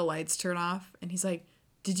 like, all the lights turn off, and he's like,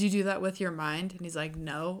 did you do that with your mind? And he's like,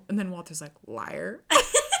 no. And then Walter's like, liar.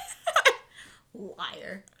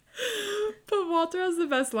 Liar. But Walter has the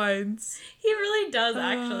best lines. He really does,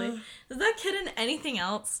 actually. Is that kid in anything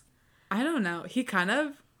else? I don't know. He kind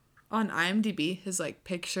of, on IMDb, his, like,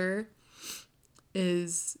 picture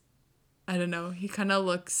is, I don't know, he kind of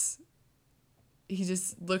looks, he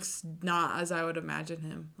just looks not as I would imagine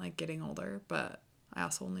him, like, getting older. But I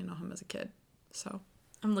also only know him as a kid, so.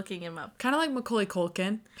 I'm looking him up. Kind of like Macaulay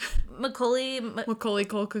Culkin. Macaulay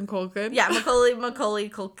Culkin. Yeah, Macaulay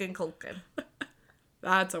Culkin.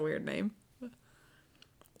 That's a weird name.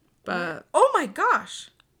 But oh my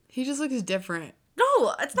gosh, he just looks different.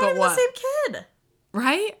 No, it's not even the same kid.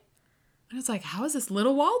 Right? And it's like, how is this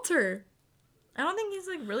little Walter? I don't think he's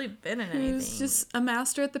like really been in anything. He's just a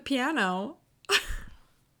master at the piano.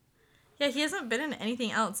 Yeah, he hasn't been in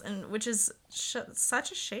anything else, and which is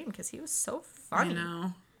such a shame because he was so funny. I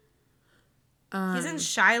know. He's in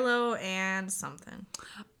Shiloh and something.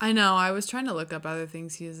 I know. I was trying to look up other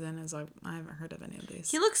things he's in. I was like, I haven't heard of any of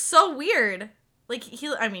these. He looks so weird. Like,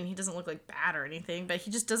 I mean, he doesn't look like bad or anything, but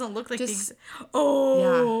he just doesn't look like these.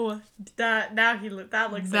 Oh, yeah. That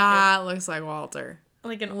looks like Walter.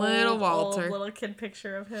 Like an little Walter. Old little kid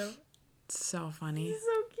picture of him. It's so funny. He's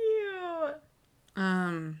so cute.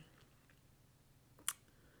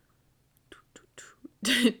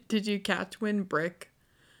 Did you catch when Brick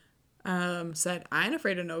said, I ain't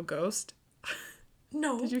afraid of no ghost?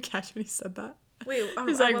 No. Did you catch when he said that? Wait,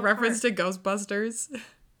 it's like reference to Ghostbusters.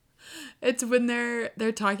 It's when they're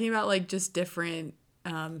talking about like just different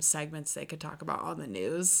segments they could talk about on the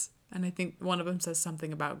news. And I think one of them says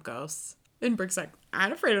something about ghosts. And Brick's like, I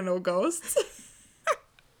ain't afraid of no ghosts.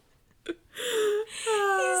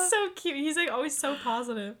 He's so cute. He's like always so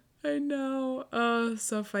positive. I know. Oh,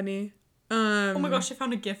 so funny. Oh my gosh, I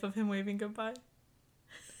found a gif of him waving goodbye.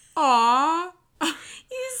 Aww.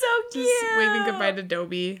 He's so cute. Just waving goodbye to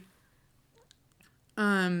Dobie.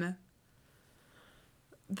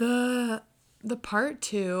 The part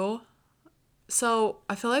 2. So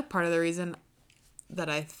I feel like part of the reason that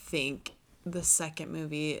I think the second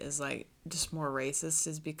movie is like just more racist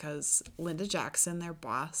is because Linda Jackson, their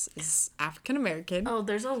boss, is African American. Oh,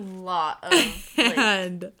 there's a lot of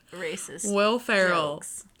and racist Will Ferrell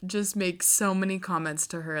jokes. Just makes so many comments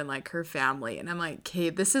to her and like her family, and I'm like, okay,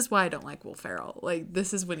 this is why I don't like Will Ferrell. Like,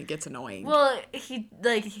 this is when it gets annoying. Well, he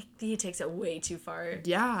takes it way too far.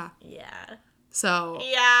 Yeah. So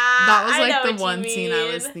yeah, that was like the one scene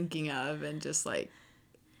I was thinking of, and just like,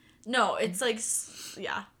 no, it's like,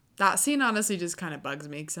 yeah. That scene honestly just kind of bugs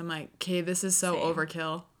me because I'm like, okay, this is so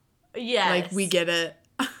overkill. Yeah. Like, we get it.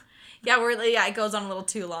 Yeah, it goes on a little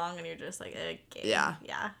too long and you're just like, okay. Yeah.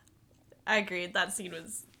 Yeah. I agree. That scene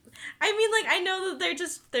was, I mean, like, I know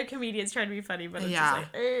that they're comedians trying to be funny, but it's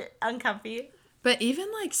just like, uncomfy. But even,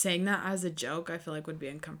 like, saying that as a joke, I feel like would be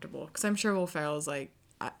uncomfortable. Because I'm sure Will Ferrell's like,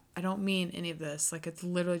 I don't mean any of this. Like, it's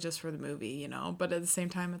literally just for the movie, you know? But at the same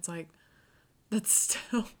time, it's like, that's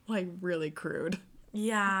still, like, really crude.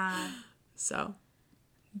 Yeah. So,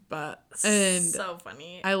 but, and so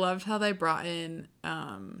funny. I loved how they brought in,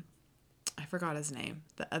 I forgot his name,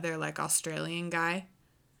 the other, like, Australian guy.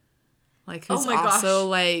 like who's also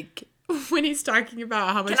like when he's talking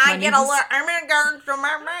about how much money. Can I get a little? I'm gonna go.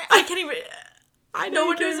 I can't even. I know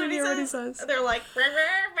what he says. They're like.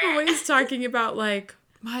 When he's talking about like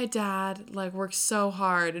my dad like worked so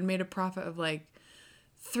hard and made a profit of like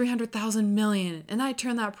 300,000 million, and I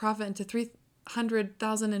turned that profit into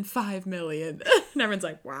 300,005 million. And everyone's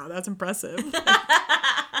like, wow, that's impressive.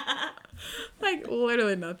 Like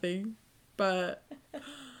literally nothing, but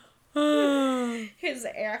his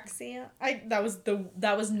accent.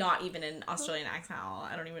 That was not even an Australian accent at all.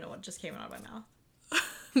 I don't even know what just came out of my mouth.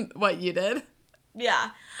 What you did?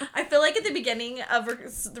 Yeah, I feel like at the beginning of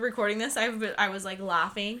recording this, I was like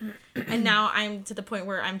laughing, and now I'm to the point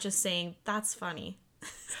where I'm just saying that's funny.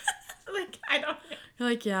 Like I don't. You're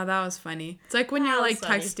like, yeah, that was funny. It's like when you're like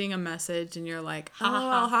texting a message and you're like,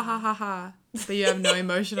 ha ha ha, but you have no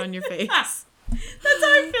emotion on your face. That's how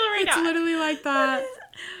I feel right now. It's literally like that.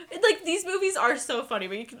 Like these movies are so funny,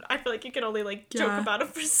 but I feel like you can only like joke about them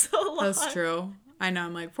for so long. That's true. I know.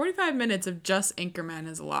 I'm like 45 minutes of just Anchorman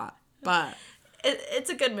is a lot, but it's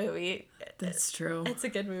a good movie. That's true. It's a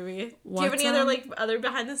good movie. Do you have any other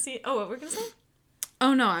behind the scenes? Oh, what were we gonna say?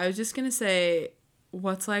 Oh no, I was just gonna say,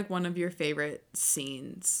 what's like one of your favorite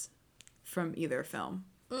scenes from either film?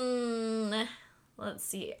 Let's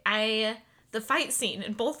see. The fight scene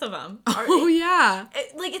in both of them. Yeah.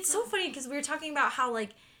 It's so funny because we were talking about how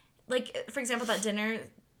like for example that dinner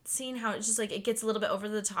scene, how it's just like it gets a little bit over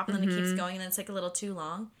the top and then it keeps going and then it's like a little too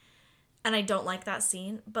long. And I don't like that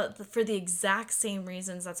scene, but for the exact same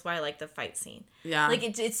reasons, that's why I like the fight scene. Yeah. Like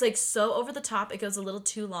it's like so over the top, it goes a little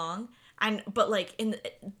too long, but like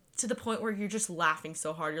to the point where you're just laughing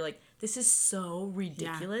so hard. You're like, this is so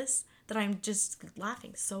ridiculous that I'm just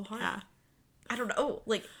laughing so hard. Yeah. I don't know,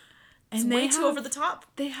 like it's way too over the top.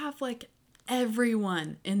 They have like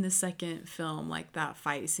everyone in the second film like that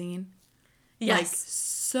fight scene. Yes. Like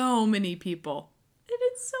so many people. And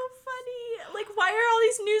it's so funny. Like, why are all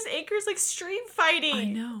these news anchors, like, street fighting? I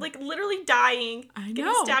know. Like, literally dying. I know.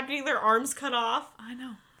 Getting stabbed, getting their arms cut off. I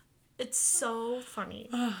know. It's so funny.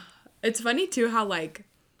 It's funny, too, how, like,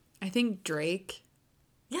 I think Drake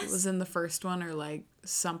was in the first one or, like,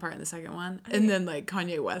 some part in the second one. And then, like,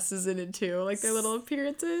 Kanye West is in it, too. Like, their little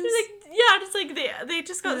appearances. Like, yeah, just, like, they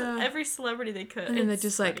just got every celebrity they could. And then they're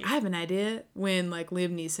just funny. Like, I have an idea. When, like,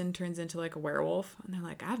 Liam Neeson turns into, like, a werewolf. And they're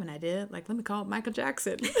like, I have an idea. Like, let me call Michael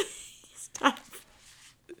Jackson. Stop.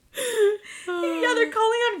 Yeah, they're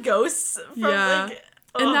calling on ghosts from, like...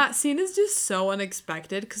 Oh. And that scene is just so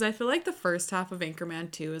unexpected. Because I feel like the first half of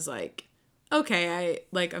Anchorman 2 is, like, okay,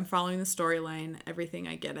 I'm following the storyline. Everything,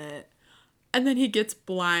 I get it. And then he gets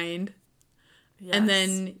blind. Yes. And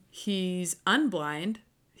then he's unblind.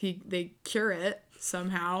 They cure it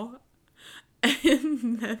somehow.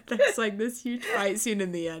 And then there's like this huge fight scene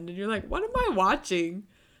in the end. And you're like, what am I watching?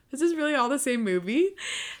 Is this really all the same movie?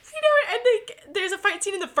 You know, and there's a fight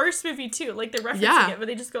scene in the first movie too. Like they're referencing it, but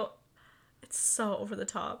they just go, it's so over the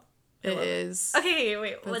top. It is. Okay,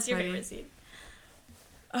 wait. What's your favorite scene?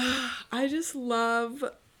 I just love...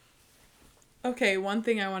 Okay, one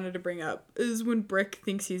thing I wanted to bring up is when Brick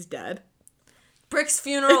thinks he's dead. Brick's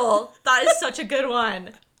funeral. That is such a good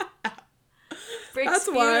one. Brick's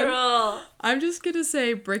funeral. One. I'm just going to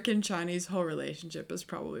say Brick and Chani's whole relationship is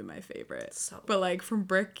probably my favorite. But, like, from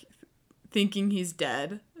Brick thinking he's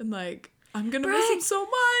dead and, like, I'm going to miss him so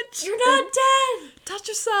much. You're not dead. Touch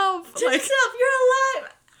yourself. Touch yourself. You're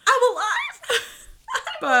alive. I'm alive.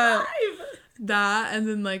 I'm alive. That, and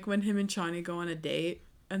then, like, when him and Chani go on a date.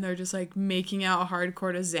 And they're just, like, making out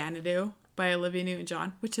hardcore to Xanadu by Olivia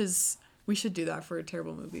Newton-John, which is... We should do that for a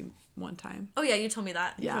terrible movie one time. Oh, yeah, you told me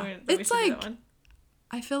that. Yeah. It's like...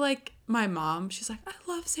 I feel like my mom, she's like, I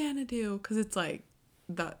love Xanadu. Because it's, like...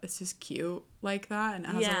 It's just cute like that. And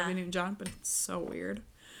it has Olivia Newton-John, but it's so weird.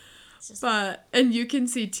 But... And you can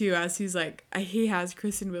see, too, as he's, like... He has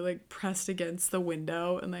Kristen Wiig, like, pressed against the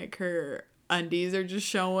window. And, like, her... undies are just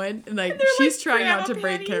showing, and like she's like, trying not to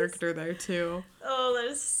break character there too. Oh,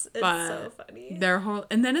 it's so funny. Their whole,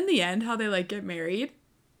 and then in the end, how they like get married.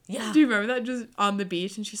 Yeah. Do you remember that? Just on the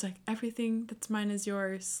beach, and she's like, "Everything that's mine is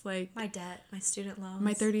yours." Like my debt, my student loans,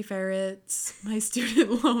 my 30 ferrets, my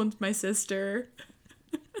student loans, my sister.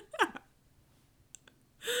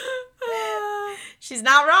 She's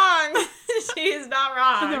not wrong. She's not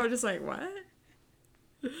wrong. And they were just like, "What?"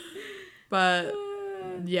 But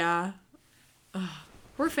yeah.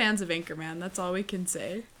 We're fans of Anchorman. That's all we can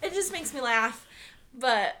say. It just makes me laugh,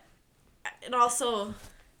 but it also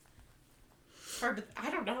I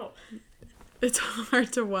don't know. It's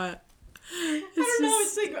hard to what? I don't know.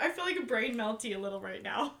 It's like I feel like a brain melty a little right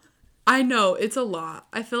now. I know it's a lot.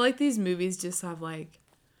 I feel like these movies just have like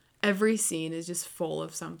every scene is just full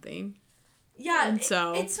of something. Yeah, and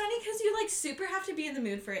so it's funny because you like super have to be in the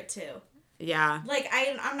mood for it too. Yeah. Like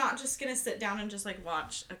I'm not just gonna sit down and just like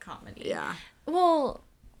watch a comedy. Yeah. Well,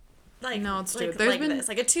 like no, it's true. Like, There's like been this,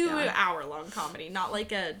 like a 2-hour long comedy, not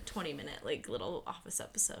like a 20-minute like little Office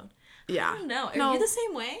episode. Yeah. I don't know. Are you the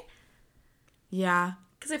same way? Yeah.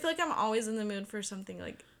 Because I feel like I'm always in the mood for something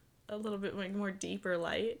like a little bit like more deep or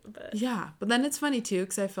light. But yeah, but then it's funny too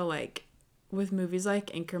because I feel like with movies like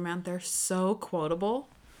Anchorman, they're so quotable.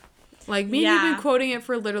 Like me and you've been quoting it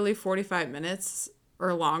for literally 45 minutes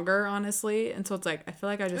or longer, honestly. And so it's like I feel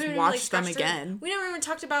like I just watched them again. We never even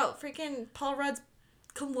talked about freaking Paul Rudd's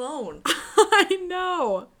cologne. I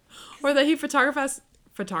know. Or that he photographs.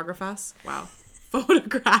 Wow.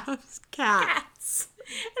 Photographs cats.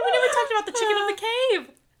 And we never talked about the chicken of the cave.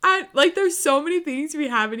 There's so many things we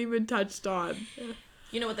haven't even touched on.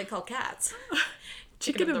 You know what they call cats?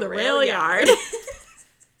 Chicken of the rail yard.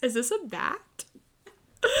 Is this a bat?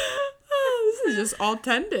 This is just all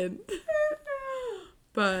tendon.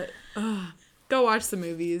 But go watch the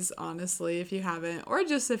movies, honestly, if you haven't. Or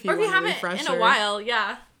just if you want a refresher. In a while,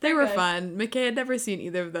 yeah. They were fun. McKay had never seen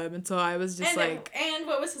either of them, and so I was just And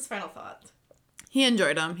what was his final thought? He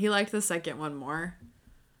enjoyed them. He liked the second one more.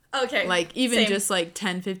 Okay. Like, even just, like,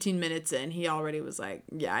 10, 15 minutes in, he already was like,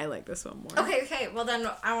 yeah, I like this one more. Okay. Well, then,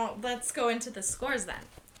 let's go into the scores, then.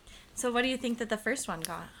 So, what do you think that the first one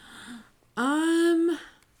got?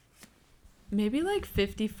 Maybe, like,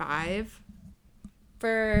 55.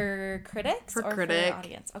 For critics? For For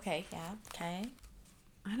audience? Okay, yeah. Okay.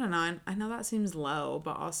 I don't know. I know that seems low,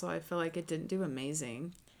 but also I feel like it didn't do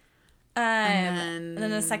amazing. And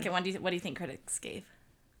then the second one, what do you think critics gave?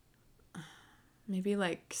 Maybe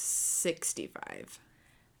like 65.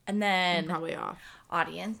 And then I'm probably off.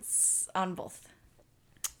 Audience on both.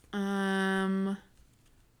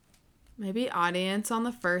 Maybe audience on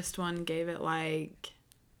the first one gave it like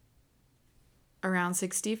around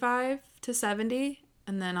 65 to 70,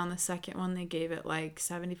 and then on the second one they gave it like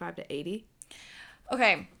 75 to 80.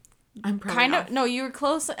 Okay. I'm probably off. No, you were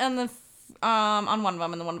close on the on one of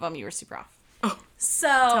them, and the one of them you were super off. Oh. So,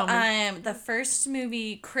 the first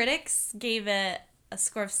movie, critics gave it a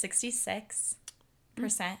score of 66%.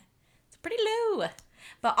 It's pretty low.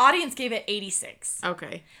 But audience gave it 86.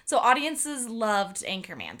 Okay. So audiences loved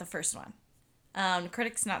Anchorman, the first one.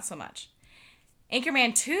 Critics not so much.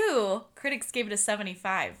 Anchorman 2, critics gave it a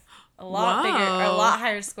 75. A lot bigger, or a lot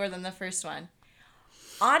higher score than the first one.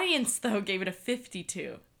 Audience, though, gave it a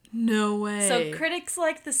 52. No way. So critics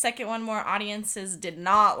liked the second one more. Audiences did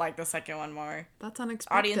not like the second one more. That's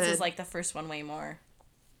unexpected. Audiences liked the first one way more.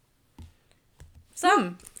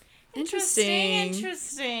 So, interesting.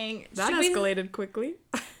 That escalated quickly.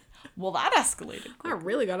 Well, that escalated quickly. That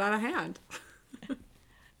really got out of hand.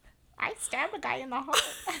 I stabbed a guy in the heart.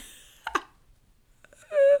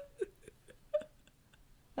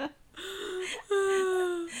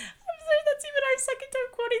 That's even our second time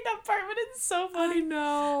quoting that part, but it's so funny. I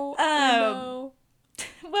know.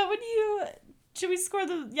 What would you... Should we score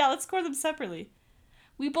them? Yeah, let's score them separately.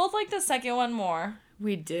 We both like the second one more.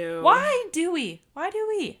 We do. Why do we?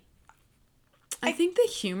 I think the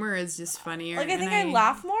humor is just funnier. Like, I think I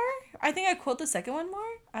laugh more. I think I quote the second one more.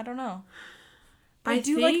 I don't know. But I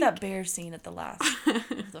do like that bear scene at the last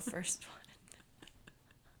of the first one.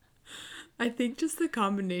 I think just the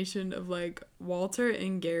combination of, like, Walter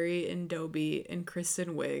and Gary and Dobie and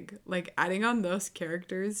Kristen Wiig, like, adding on those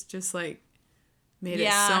characters just, like, made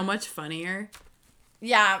it so much funnier.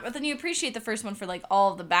 Yeah, but then you appreciate the first one for, like,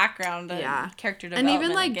 all of the background and character development. And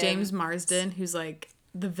even, like, James Marsden, who's, like,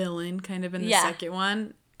 the villain kind of in the second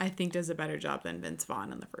one, I think does a better job than Vince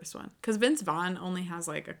Vaughn in the first one. Because Vince Vaughn only has,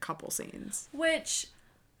 like, a couple scenes. Which,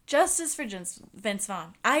 justice for Vince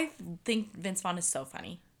Vaughn. I think Vince Vaughn is so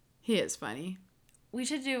funny. He is funny. We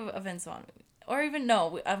should do a Vince Vaughn movie. Or even,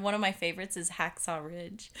 one of my favorites is Hacksaw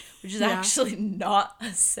Ridge, which is actually not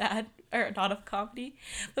a sad, or not a comedy.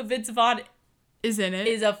 But Vince Vaughn is in it.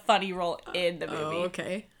 Is a funny role in the movie. Oh,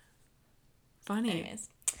 okay. Funny. Anyways.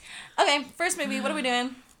 Okay, first movie, what are we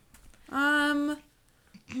doing?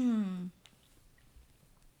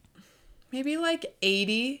 Maybe like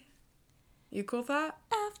 80. You cool with that?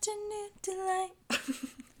 Afternoon delight.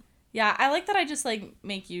 Yeah, I like that I just, like,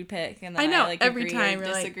 make you pick, and then I know, like, every agree time or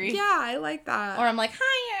you're disagree. Like, yeah, I like that. Or I'm like,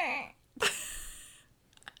 higher.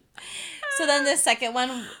 So then the second one,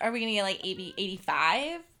 are we going to get, like, 80,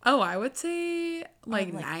 85? Oh, I would say,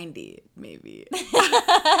 like 90, maybe. Okay,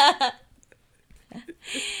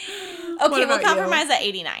 we'll compromise at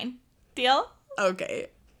 89. Deal? Okay.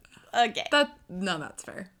 That's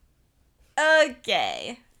fair.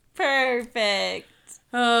 Okay. Perfect.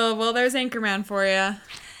 Oh, well, there's Anchorman for you.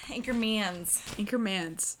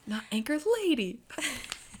 Anchormans, not Anchor Lady.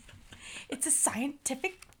 It's a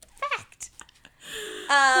scientific fact.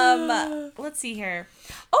 Let's see here.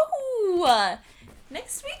 Oh,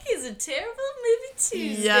 next week is a terrible movie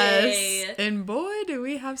Tuesday. Yes, and boy, do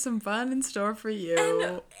we have some fun in store for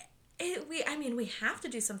you. And we have to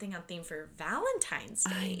do something on theme for Valentine's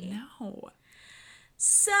Day. I know.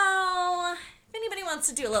 So, if anybody wants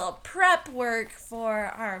to do a little prep work for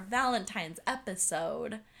our Valentine's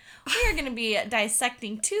episode, we are going to be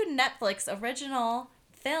dissecting 2 Netflix original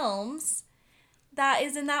films that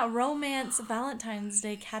is in that romance Valentine's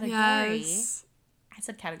Day category. Yes. I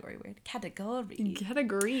said category weird.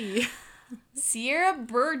 Category. Sierra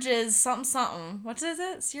Burgess something. What is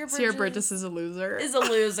it? Sierra Burgess is a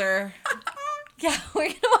loser. Yeah, we're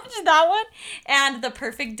going to watch that one. And The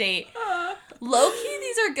Perfect Date. Low-key,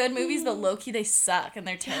 these are good movies, but low-key, they suck and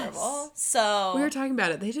they're terrible. Yes. So we were talking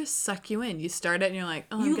about it. They just suck you in. You start it and you're like,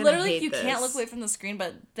 oh, I'm gonna hate this. You can't look away from the screen,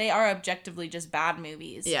 but they are objectively just bad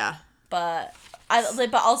movies. Yeah. But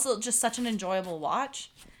also just such an enjoyable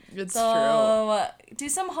watch. It's true. So do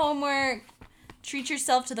some homework. Treat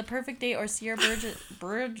yourself to The Perfect Date or Sierra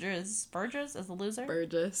Burgess is the loser.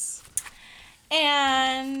 Burgess.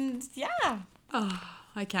 And yeah. Oh,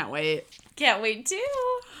 I can't wait. Can't wait too.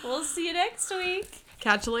 We'll see you next week.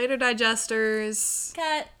 Catch you later, digesters.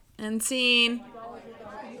 Cut. And scene.